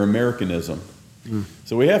their Americanism.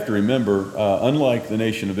 So we have to remember, unlike the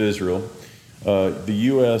nation of Israel, the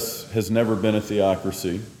U.S. has never been a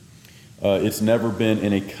theocracy. It's never been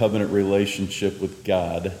in a covenant relationship with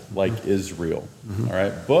God like Israel. All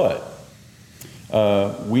right? But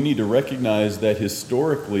we need to recognize that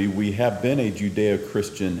historically we have been a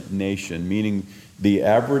Judeo-Christian nation, meaning the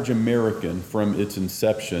average American from its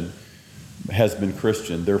inception has been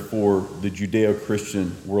Christian. Therefore, the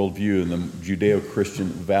Judeo-Christian worldview and the Judeo-Christian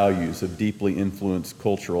values have deeply influenced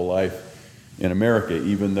cultural life in America,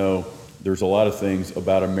 even though there's a lot of things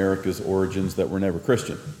about America's origins that were never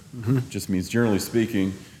Christian. It just means, generally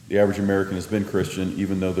speaking, the average American has been Christian,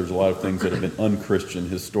 even though there's a lot of things that have been unchristian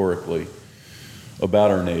historically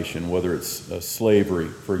about our nation, whether it's slavery,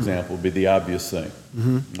 for example, would be the obvious thing.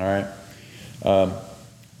 All right?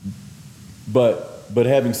 But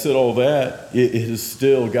having said all that, it is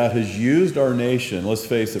still, God has used our nation, let's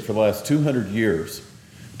face it, for the last 200 years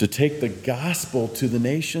to take the gospel to the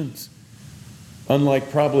nations.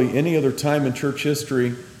 Unlike probably any other time in church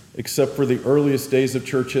history, except for the earliest days of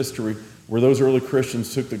church history, where those early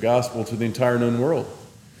Christians took the gospel to the entire known world.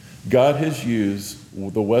 God has used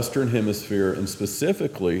the Western Hemisphere, and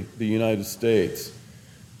specifically the United States,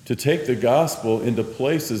 to take the gospel into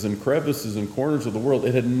places and crevices and corners of the world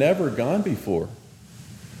it had never gone before.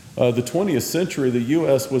 The 20th century, the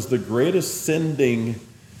U.S. was the greatest sending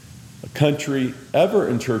country ever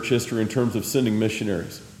in church history in terms of sending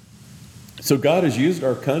missionaries. So God has used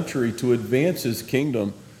our country to advance his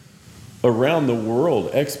kingdom around the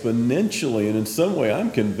world exponentially. And in some way,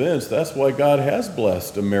 I'm convinced that's why God has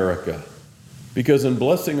blessed America. Because in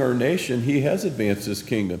blessing our nation, he has advanced his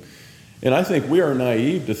kingdom. And I think we are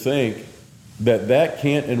naive to think that that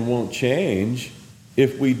can't and won't change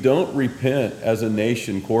if we don't repent as a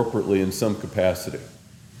nation corporately in some capacity.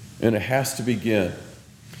 And it has to begin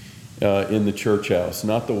in the church house,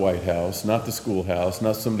 not the White House, not the schoolhouse,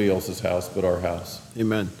 not somebody else's house, but our house.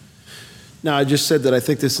 Amen. Now, I just said that I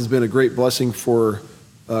think this has been a great blessing for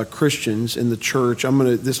Christians in the church.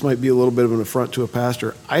 This might be a little bit of an affront to a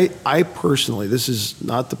pastor. I personally, this is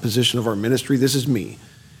not the position of our ministry, this is me.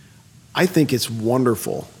 I think it's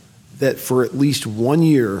wonderful that for at least 1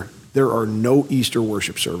 year, there are no Easter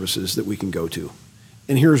worship services that we can go to.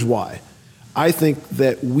 And here's why. I think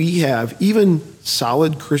that we have, even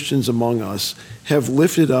solid Christians among us, have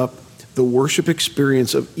lifted up the worship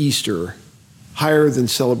experience of Easter higher than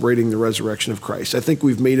celebrating the resurrection of Christ. I think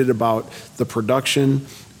we've made it about the production,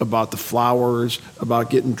 about the flowers, about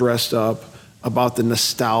getting dressed up, about the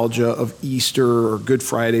nostalgia of Easter or Good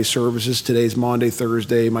Friday services. Today's Maundy,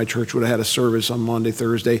 Thursday. My church would have had a service on Maundy,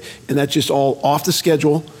 Thursday. And that's just all off the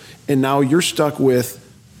schedule. And now you're stuck with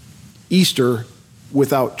Easter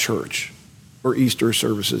without church or Easter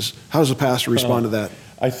services. How does a pastor respond to that?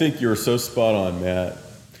 I think you're so spot on, Matt.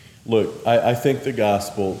 Look, I think the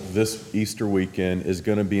gospel this Easter weekend is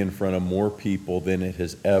going to be in front of more people than it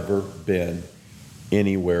has ever been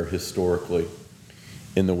anywhere historically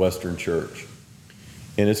in the Western church.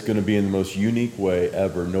 And it's going to be in the most unique way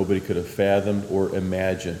ever. Nobody could have fathomed or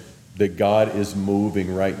imagined that God is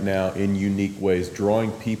moving right now in unique ways,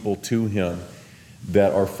 drawing people to him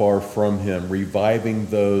that are far from him, reviving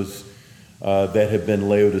those that have been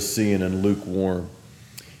Laodicean and lukewarm.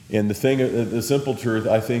 And the simple truth,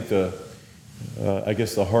 I think the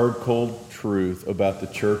hard, cold truth about the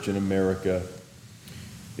church in America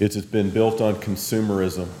is it's been built on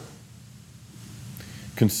consumerism.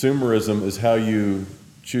 Consumerism is how you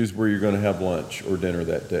choose where you're going to have lunch or dinner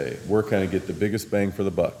that day. Where can I get the biggest bang for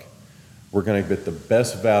the buck? Where can I get the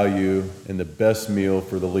best value and the best meal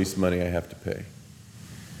for the least money I have to pay?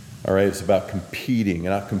 All right, it's about competing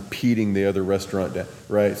and not competing the other restaurant down,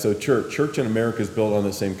 right? So church in America is built on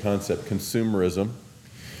the same concept, consumerism,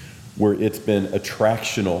 where it's been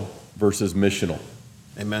attractional versus missional.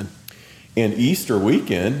 Amen. And Easter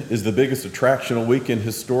weekend is the biggest attractional weekend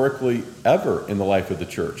historically ever in the life of the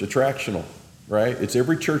church. Attractional, right? It's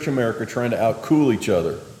every church in America trying to outcool each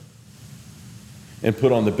other and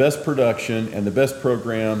put on the best production and the best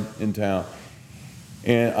program in town.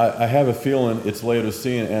 And I have a feeling it's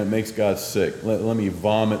Laodicean and it makes God sick. Let me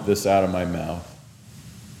vomit this out of my mouth.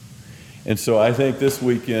 And so I think this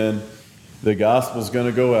weekend, the gospel's going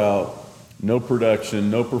to go out. No production,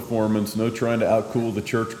 no performance, no trying to outcool the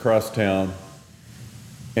church across town.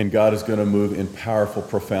 And God is going to move in powerful,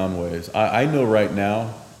 profound ways. I know right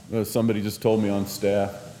now, somebody just told me on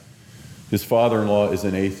staff, his father-in-law is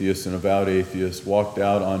an atheist, an avowed atheist, walked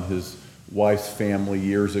out on his wife's family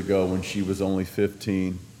years ago when she was only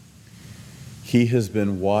 15. He has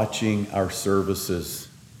been watching our services.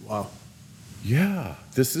 Wow. Yeah,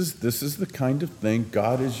 this is the kind of thing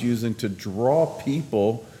God is using to draw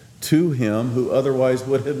people to him who otherwise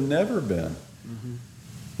would have never been. Mm-hmm.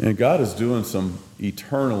 And God is doing some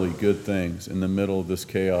eternally good things in the middle of this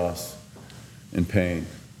chaos and pain.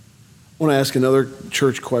 I want to ask another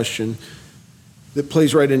church question that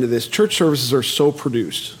plays right into this. Church services are so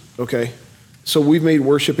produced, okay? So we've made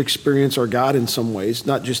worship experience our God in some ways,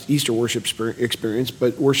 not just Easter worship experience,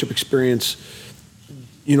 but worship experience,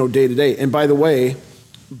 day to day. And by the way,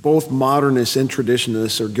 both modernists and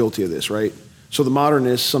traditionalists are guilty of this, right? So the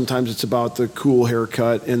modernists, sometimes it's about the cool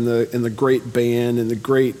haircut and the great band and the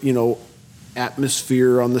great,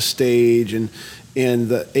 atmosphere on the stage and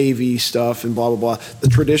the AV stuff and blah, blah, blah. The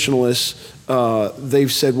traditionalists,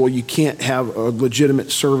 they've said, well, you can't have a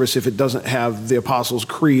legitimate service if it doesn't have the Apostles'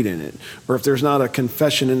 Creed in it, or if there's not a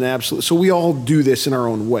confession in absolute. So we all do this in our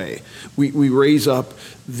own way. We raise up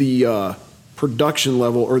the production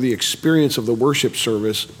level or the experience of the worship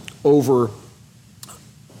service over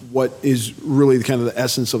what is really kind of the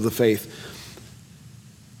essence of the faith.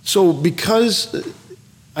 So because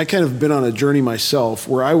I kind of been on a journey myself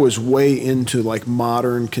where I was way into like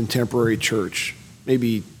modern contemporary church,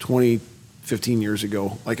 maybe 20, 15 years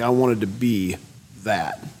ago. Like I wanted to be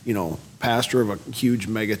that, pastor of a huge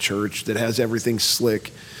mega church that has everything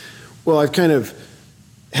slick. Well, I've kind of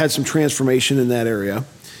had some transformation in that area.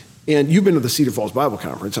 And you've been to the Cedar Falls Bible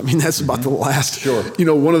Conference. I mean, that's about the last. Sure.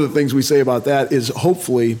 One of the things we say about that is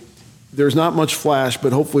hopefully there's not much flash,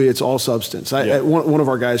 but hopefully it's all substance. One of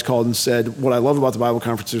our guys called and said, what I love about the Bible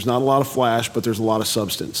Conference, there's not a lot of flash, but there's a lot of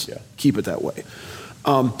substance. Yeah. Keep it that way.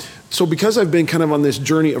 So because I've been kind of on this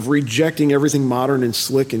journey of rejecting everything modern and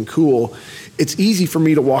slick and cool, it's easy for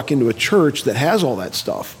me to walk into a church that has all that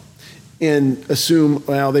stuff and assume,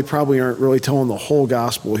 well, they probably aren't really telling the whole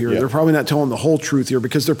gospel here. Yeah. They're probably not telling the whole truth here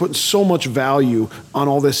because they're putting so much value on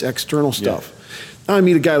all this external stuff. Yeah. Now I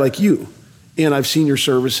meet a guy like you, and I've seen your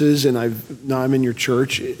services, and now I'm in your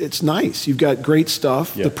church. It's nice. You've got great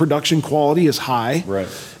stuff. Yeah. The production quality is high. Right.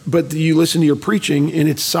 But you listen to your preaching, and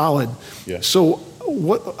it's solid. Yeah. So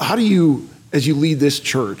how do you, as you lead this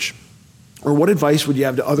church, or what advice would you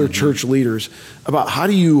have to other church leaders about how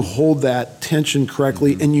do you hold that tension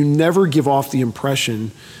correctly and you never give off the impression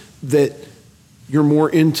that you're more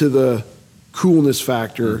into the coolness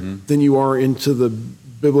factor than you are into the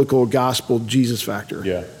biblical gospel Jesus factor?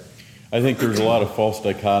 Yeah. I think there's a lot of false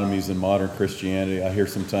dichotomies in modern Christianity. I hear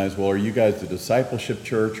sometimes, well, are you guys a discipleship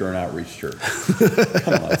church or an outreach church?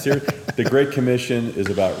 Come on, seriously. The Great Commission is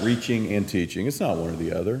about reaching and teaching. It's not one or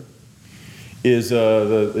the other. Is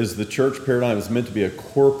the church paradigm is meant to be a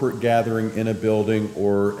corporate gathering in a building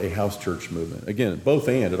or a house church movement? Again, both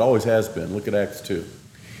and. It always has been. Look at Acts 2.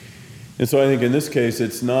 And so I think in this case,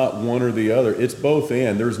 it's not one or the other. It's both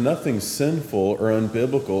and. There's nothing sinful or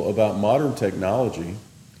unbiblical about modern technology,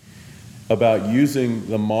 about using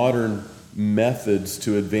the modern methods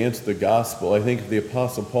to advance the gospel. I think if the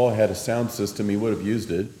Apostle Paul had a sound system, he would have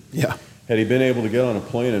used it. Yeah. Had he been able to get on a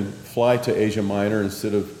plane and fly to Asia Minor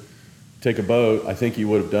instead of take a boat, I think he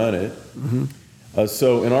would have done it.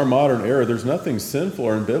 So in our modern era, there's nothing sinful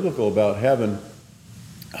or unbiblical about having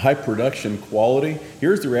high production quality.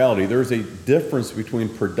 Here's the reality. There's a difference between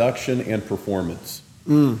production and performance.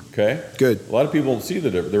 Okay? Good. A lot of people don't see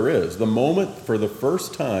the difference. There is. The moment for the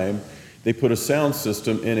first time they put a sound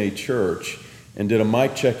system in a church and did a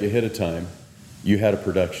mic check ahead of time, you had a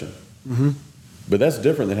production. But that's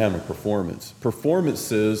different than having a performance. Performance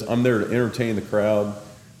says, I'm there to entertain the crowd.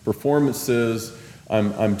 Performance says,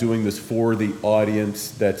 I'm doing this for the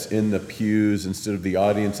audience that's in the pews instead of the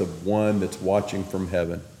audience of one that's watching from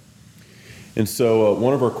heaven. And so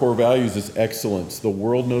one of our core values is excellence. The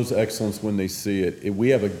world knows excellence when they see it. We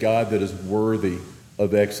have a God that is worthy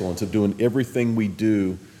of excellence, of doing everything we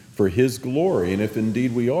do for His glory. And if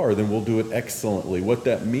indeed we are, then we'll do it excellently. What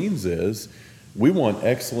that means is we want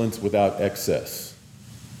excellence without excess.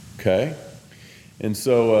 Okay? And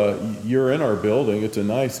so you're in our building. It's a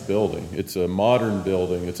nice building. It's a modern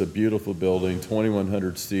building. It's a beautiful building,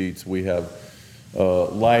 2,100 seats. We have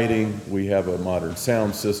lighting. We have a modern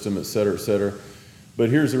sound system, et cetera, et cetera. But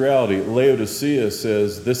here's the reality. Laodicea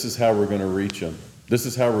says this is how we're going to reach them. This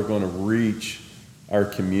is how we're going to reach our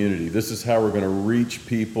community. This is how we're going to reach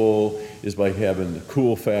people, is by having the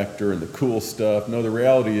cool factor and the cool stuff. No, the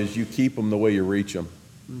reality is you keep them the way you reach them.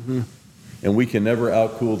 And we can never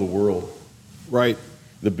outcool the world. Right.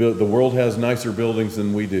 The world has nicer buildings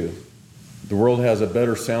than we do. The world has a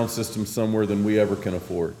better sound system somewhere than we ever can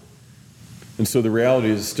afford. And so the reality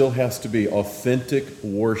is it still has to be authentic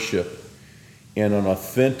worship and an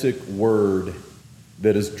authentic word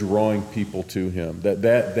that is drawing people to Him. That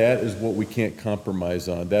is what we can't compromise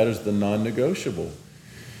on. That is the non-negotiable.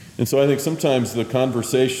 And so I think sometimes the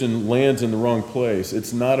conversation lands in the wrong place.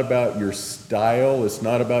 It's not about your style. It's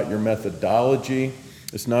not about your methodology.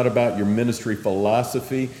 It's not about your ministry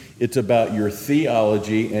philosophy. It's about your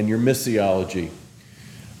theology and your missiology.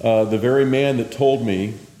 The very man that told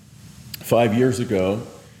me 5 years ago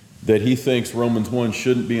that he thinks Romans 1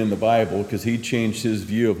 shouldn't be in the Bible because he changed his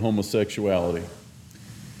view of homosexuality.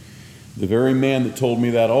 The very man that told me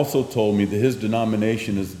that also told me that his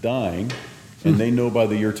denomination is dying, and they know by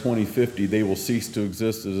the year 2050 they will cease to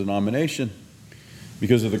exist as a denomination.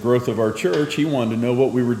 Because of the growth of our church, he wanted to know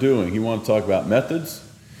what we were doing. He wanted to talk about methods,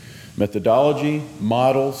 methodology,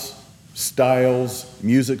 models, styles,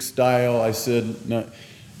 music style. I said, no,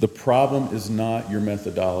 the problem is not your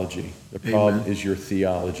methodology. The problem is your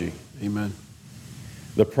theology. Amen.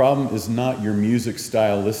 The problem is not your music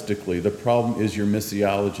stylistically. The problem is your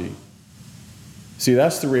missiology. See,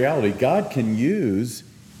 that's the reality. God can use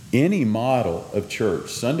any model of church,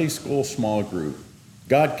 Sunday school, small group.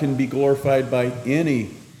 God can be glorified by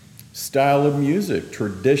any style of music,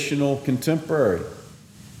 traditional, contemporary.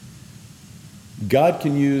 God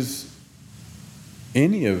can use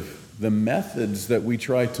any of the methods that we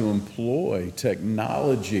try to employ,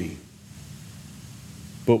 technology.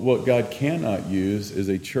 But what God cannot use is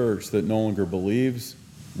a church that no longer believes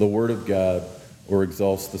the Word of God or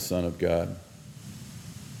exalts the Son of God.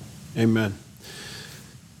 Amen.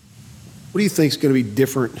 What do you think is going to be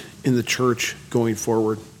different in the church going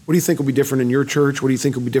forward? What do you think will be different in your church? What do you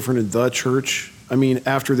think will be different in the church? I mean,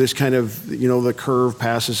 after this kind of, the curve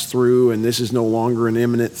passes through and this is no longer an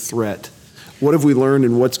imminent threat, what have we learned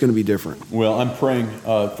and what's going to be different? Well, I'm praying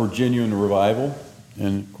for genuine revival.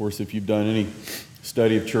 And of course, if you've done any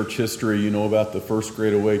study of church history, you know about the First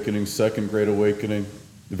Great Awakening, Second Great Awakening,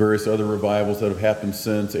 the various other revivals that have happened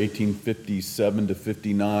since 1857 to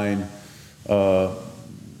 59.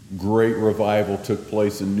 Great revival took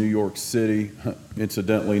place in New York City,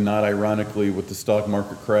 incidentally, not ironically, with the stock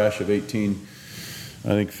market crash of 59.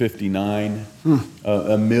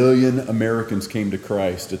 1 million Americans came to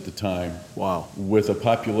Christ at the time. Wow. With a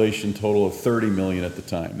population total of 30 million at the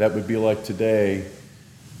time. That would be like today,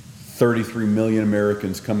 33 million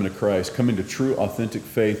Americans coming to Christ, coming to true, authentic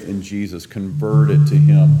faith in Jesus, converted to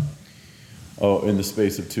Him in the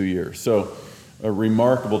space of 2 years. So, a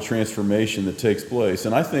remarkable transformation that takes place.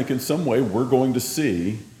 And I think in some way we're going to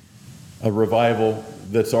see a revival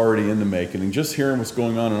that's already in the making. And just hearing what's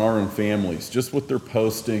going on in our own families, just what they're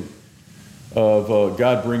posting of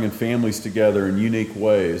God bringing families together in unique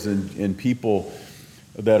ways, and people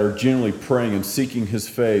that are genuinely praying and seeking His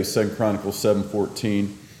face, 2 Chronicles 7:14.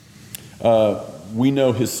 We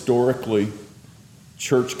know historically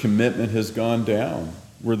church commitment has gone down.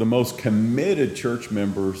 We're the most committed church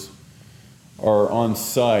members are on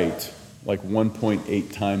site like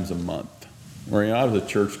 1.8 times a month. I was a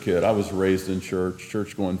church kid. I was raised in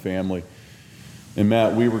church-going family. And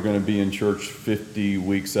Matt, we were going to be in church 50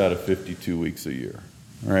 weeks out of 52 weeks a year.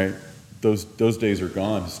 All right? Those days are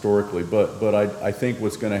gone historically. But I think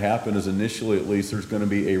what's going to happen is initially, at least, there's going to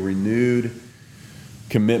be a renewed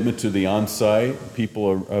commitment to the on-site.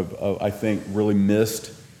 People have, I think, really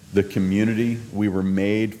missed the community. We were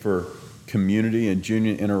made for community and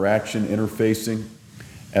genuine interaction, interfacing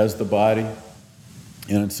as the body.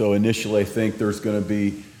 And so initially I think there's going to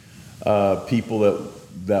be people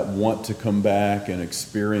that want to come back and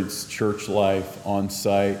experience church life on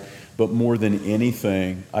site. But more than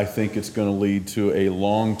anything, I think it's going to lead to a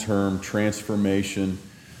long-term transformation,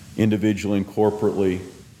 individually and corporately,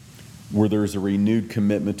 where there's a renewed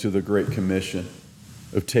commitment to the Great Commission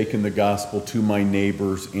of taking the gospel to my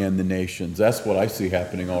neighbors and the nations. That's what I see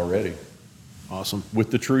happening already. Awesome.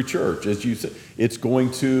 With the true church, as you said, it's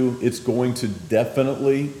going to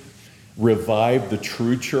definitely revive the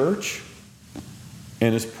true church,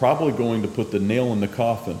 and it's probably going to put the nail in the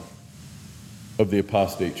coffin of the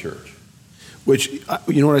apostate church. Which,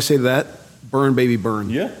 you know what I say to that? Burn, baby, burn.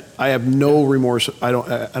 Yeah. I have no remorse. I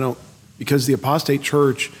don't, because the apostate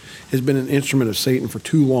church has been an instrument of Satan for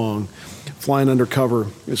too long, flying undercover.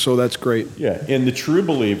 So that's great. Yeah, and the true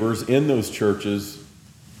believers in those churches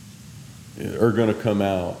are going to come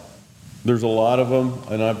out. There's a lot of them,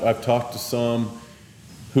 and I've talked to some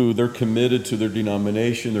who they're committed to their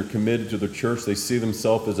denomination, they're committed to their church, they see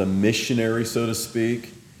themselves as a missionary, so to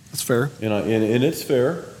speak. That's fair. And it's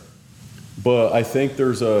fair, but I think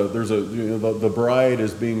the bride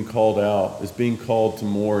is being called out, is being called to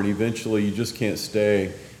more, and eventually you just can't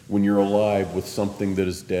stay when you're alive with something that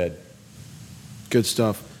is dead. Good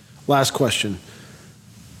stuff. Last question.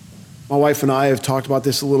 My wife and I have talked about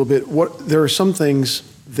this a little bit. There are some things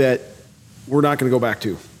that we're not going to go back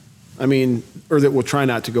to. Or that we'll try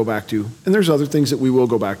not to go back to. And there's other things that we will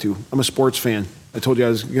go back to. I'm a sports fan. I told you I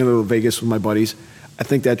was going to go to Vegas with my buddies. I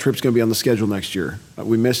think that trip's going to be on the schedule next year.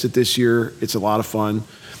 We missed it this year. It's a lot of fun.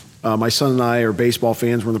 My son and I are baseball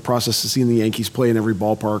fans. We're in the process of seeing the Yankees play in every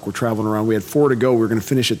ballpark. We're traveling around. We had 4 to go. We were going to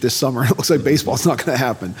finish it this summer. It looks like baseball's not going to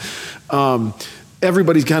happen.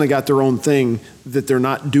 Everybody's kind of got their own thing that they're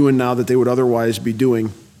not doing now that they would otherwise be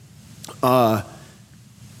doing.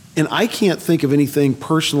 And I can't think of anything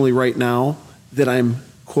personally right now that I'm,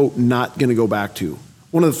 quote, not going to go back to.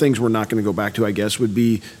 One of the things we're not going to go back to, I guess, would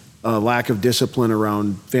be a lack of discipline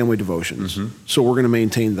around family devotions. Mm-hmm. So we're going to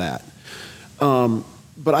maintain that.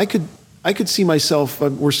 But I could see myself, we're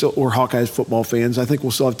Hawkeyes football fans. I think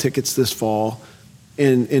we'll still have tickets this fall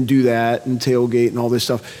and do that and tailgate and all this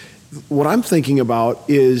stuff. What I'm thinking about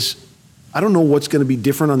is, I don't know what's going to be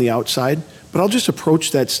different on the outside, but I'll just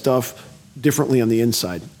approach that stuff differently on the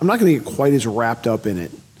inside. I'm not going to get quite as wrapped up in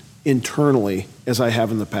it internally as I have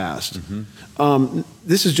in the past. Mm-hmm.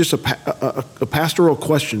 This is just a pastoral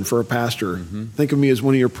question for a pastor. Mm-hmm. Think of me as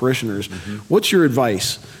one of your parishioners. Mm-hmm. What's your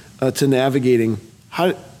advice to navigating?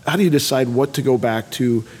 How how do you decide what to go back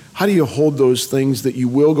to? How do you hold those things that you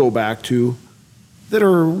will go back to that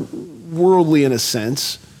are worldly in a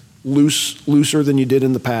sense, looser than you did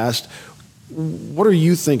in the past? What are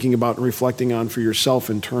you thinking about and reflecting on for yourself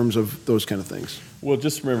in terms of those kind of things? Well,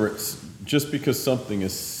 just remember, just because something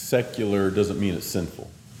is secular doesn't mean it's sinful.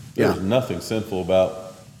 There's nothing sinful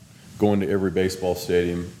about going to every baseball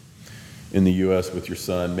stadium in the U.S. with your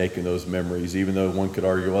son, making those memories, even though one could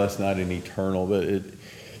argue, well, that's not an eternal, but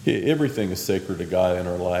everything is sacred to God in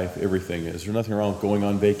our life. Everything is. There's nothing wrong with going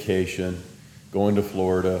on vacation, going to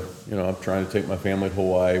Florida. I'm trying to take my family to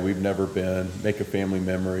Hawaii. We've never been. Make a family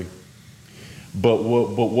memory. But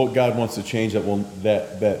what God wants to change,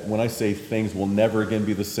 that when I say things will never again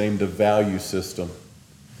be the same, the value system,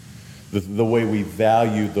 the way we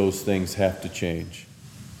value those things have to change.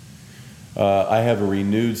 I have a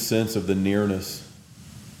renewed sense of the nearness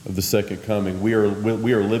of the second coming. We are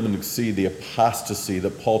living to see the apostasy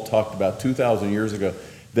that Paul talked about 2,000 years ago,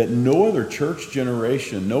 that no other church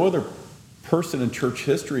generation, no other person in church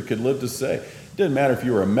history could live to say. It didn't matter if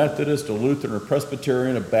you were a Methodist, a Lutheran, a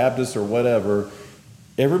Presbyterian, a Baptist, or whatever.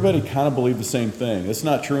 Everybody kind of believed the same thing. It's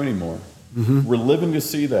not true anymore. Mm-hmm. We're living to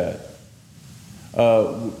see that.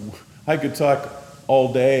 I could talk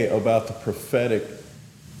all day about the prophetic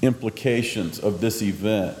implications of this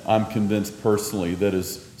event. I'm convinced personally that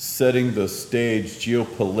is setting the stage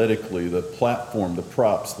geopolitically, the platform, the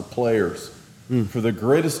props, the players, for the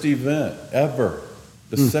greatest event ever,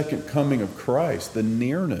 the second coming of Christ, the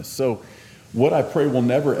nearness. So what I pray will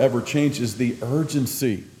never, ever change is the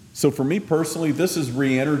urgency. So for me personally, this is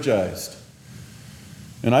re-energized.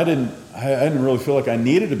 And I didn't really feel like I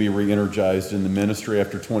needed to be re-energized in the ministry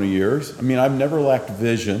after 20 years. I mean, I've never lacked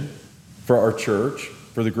vision for our church,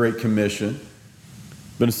 for the Great Commission.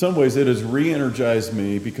 But in some ways, it has re-energized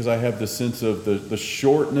me because I have the sense of the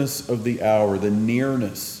shortness of the hour, the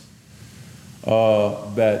nearness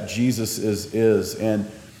that Jesus is.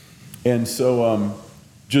 And so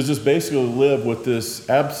just basically live with this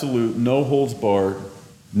absolute no holds barred,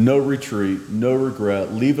 no retreat, no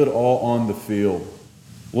regret, leave it all on the field.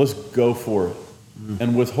 Let's go for it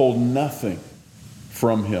and withhold nothing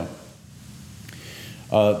from him.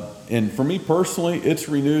 And for me personally, it's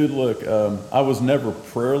renewed. Look, I was never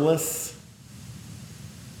prayerless,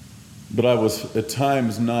 but I was at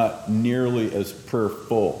times not nearly as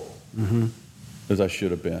prayerful as I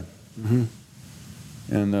should have been.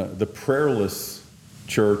 Mm-hmm. And the prayerless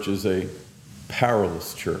church is a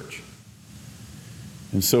powerless church.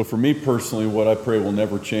 And so for me personally, what I pray will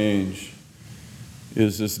never change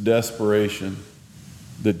is this desperation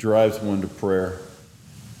that drives one to prayer.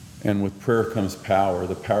 And with prayer comes power,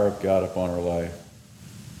 the power of God upon our life,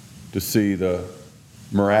 to see the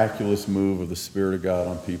miraculous move of the Spirit of God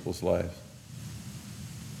on people's lives.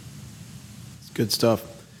 It's good stuff.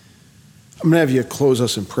 I'm going to have you close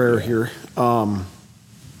us in prayer here.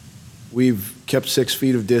 We've kept 6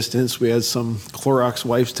 feet of distance. We had some Clorox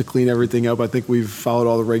wipes to clean everything up. I think we've followed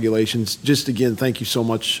all the regulations. Just again, thank you so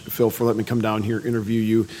much, Phil, for letting me come down here, interview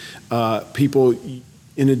you. People,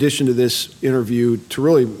 in addition to this interview, to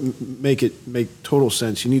really make total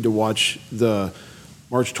sense, you need to watch the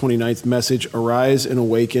March 29th message, Arise and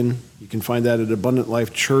Awaken. You can find that at Abundant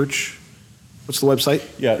Life Church. What's the website?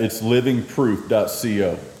 Yeah, it's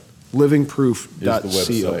livingproof.co. Livingproof.co. Is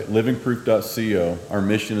the website. Livingproof.co. Our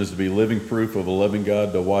mission is to be living proof of a loving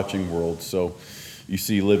God to a watching world. So you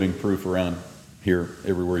see living proof around here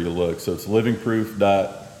everywhere you look. So it's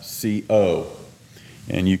livingproof.co.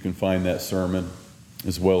 And you can find that sermon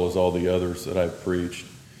as well as all the others that I've preached.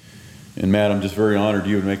 And Matt, I'm just very honored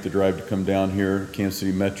you would make the drive to come down here, Kansas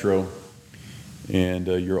City Metro. And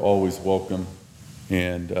you're always welcome.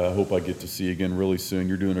 And I hope I get to see you again really soon.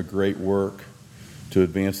 You're doing a great work to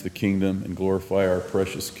advance the kingdom and glorify our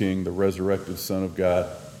precious King, the resurrected Son of God.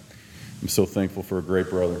 I'm so thankful for a great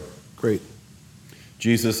brother. Great.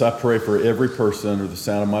 Jesus, I pray for every person under the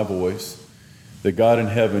sound of my voice, that God in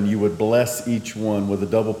heaven, you would bless each one with a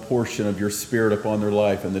double portion of your Spirit upon their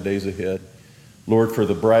life in the days ahead. Lord, for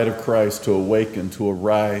the bride of Christ to awaken, to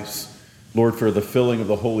arise. Lord, for the filling of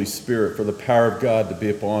the Holy Spirit, for the power of God to be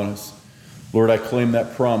upon us. Lord, I claim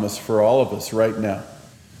that promise for all of us right now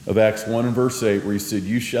of Acts 1 and verse 8, where he said,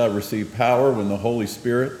 you shall receive power when the Holy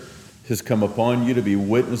Spirit has come upon you to be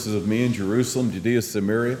witnesses of me in Jerusalem, Judea,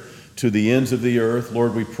 Samaria, to the ends of the earth.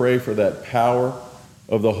 Lord, we pray for that power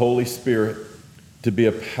of the Holy Spirit to be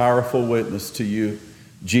a powerful witness to you,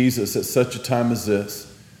 Jesus, at such a time as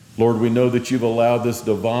this. Lord, we know that you've allowed this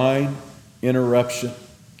divine interruption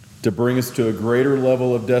to bring us to a greater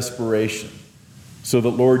level of desperation so that,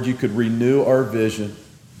 Lord, you could renew our vision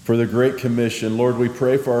for the Great Commission. Lord, we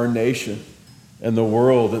pray for our nation and the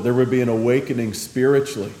world, that there would be an awakening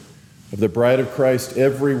spiritually of the bride of Christ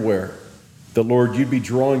everywhere. That, Lord, you'd be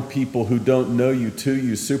drawing people who don't know you to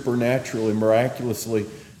you supernaturally, miraculously,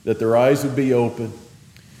 that their eyes would be open,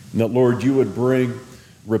 and that, Lord, you would bring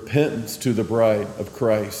repentance to the bride of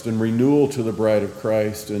Christ, and renewal to the bride of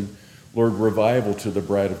Christ, and, Lord, revival to the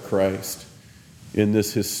bride of Christ in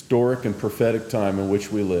this historic and prophetic time in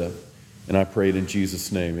which we live. And I pray it in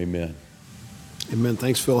Jesus' name, amen. Amen.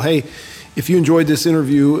 Thanks, Phil. Hey, if you enjoyed this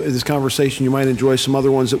interview, this conversation, you might enjoy some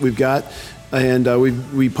other ones that we've got. And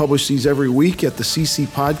we publish these every week at the CC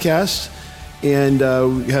Podcast. And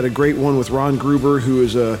we had a great one with Ron Gruber, who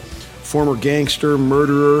is a former gangster,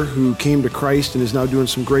 murderer, who came to Christ and is now doing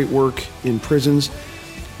some great work in prisons.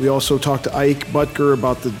 We also talked to Ike Butker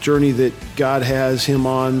about the journey that God has him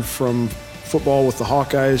on from football with the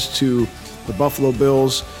Hawkeyes to the Buffalo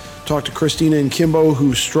Bills. Talked to Christina and Kimbo,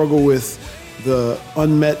 who struggle with the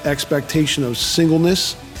unmet expectation of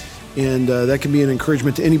singleness. And that can be an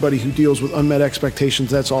encouragement to anybody who deals with unmet expectations.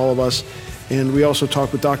 That's all of us. And we also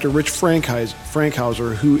talked with Dr. Rich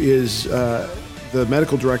Frankhauser, who is the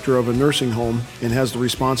medical director of a nursing home and has the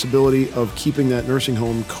responsibility of keeping that nursing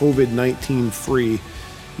home COVID-19 free.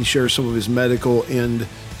 He shares some of his medical and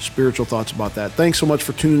spiritual thoughts about that. Thanks so much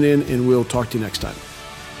for tuning in, and we'll talk to you next time.